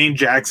 Dane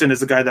Jackson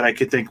is a guy that I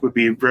could think would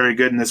be very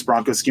good in this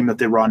Broncos scheme that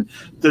they run.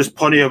 There's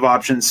plenty of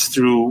options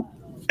through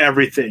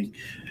everything.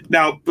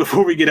 Now,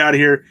 before we get out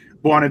of here,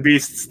 Buona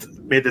Beast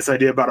made this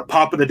idea about a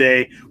pop of the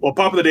day. Well,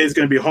 pop of the day is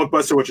going to be a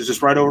Hulkbuster, which is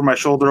just right over my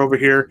shoulder over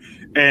here.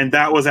 And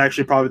that was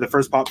actually probably the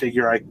first pop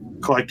figure I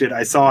collected.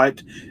 I saw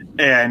it,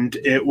 and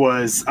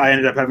I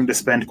ended up having to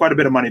spend quite a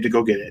bit of money to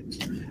go get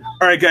it.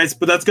 All right, guys,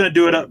 but that's going to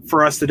do it up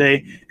for us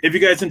today. If you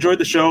guys enjoyed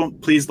the show,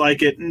 please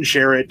like it and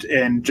share it,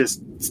 and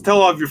just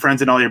tell all of your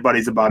friends and all your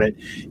buddies about it.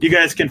 You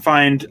guys can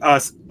find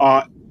us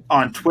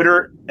on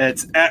Twitter.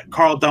 It's at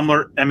Carl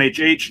Dumler,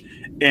 MHH,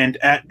 and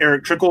at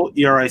Eric Trickle,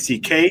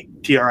 ERICK,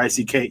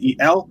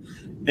 TRICKEL.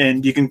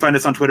 And you can find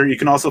us on Twitter. You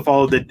can also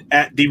follow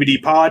at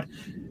DVD Pod,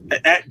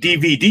 at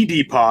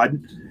DVDD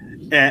Pod,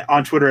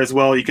 on Twitter as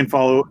well. You can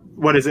follow,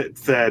 what is it?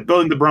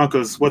 Building the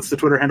Broncos. What's the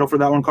Twitter handle for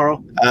that one,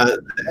 Carl?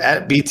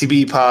 At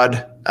BTB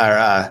Pod,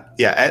 at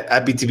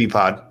BTB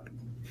Pod.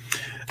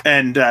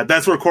 And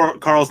that's where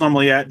Carl's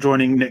normally at,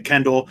 joining Nick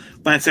Kendall.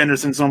 Lance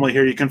Sanderson's normally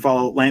here. You can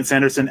follow Lance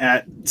Sanderson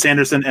at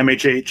Sanderson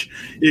MHH.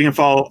 You can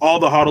follow all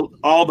the Huddle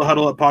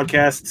Up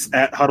podcasts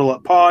at Huddle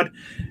Up Pod.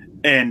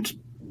 And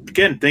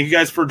again, thank you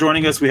guys for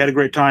joining us. We had a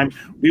great time.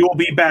 We will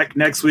be back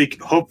next week.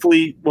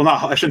 Hopefully,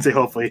 I shouldn't say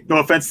hopefully. No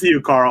offense to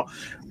you, Carl,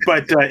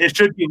 but it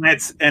should be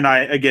Lance and I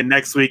again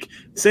next week,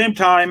 same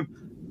time,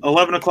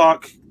 11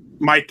 o'clock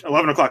my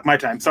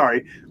time.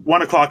 Sorry,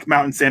 1 o'clock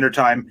Mountain Standard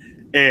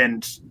Time,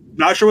 and.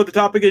 Not sure what the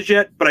topic is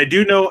yet, but I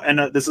do know, and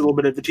this is a little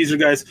bit of a teaser,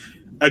 guys,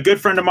 a good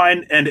friend of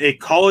mine and a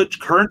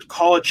current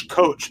college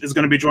coach is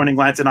going to be joining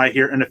Lance and I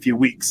here in a few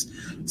weeks.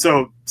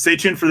 So stay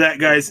tuned for that,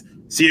 guys.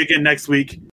 See you again next week.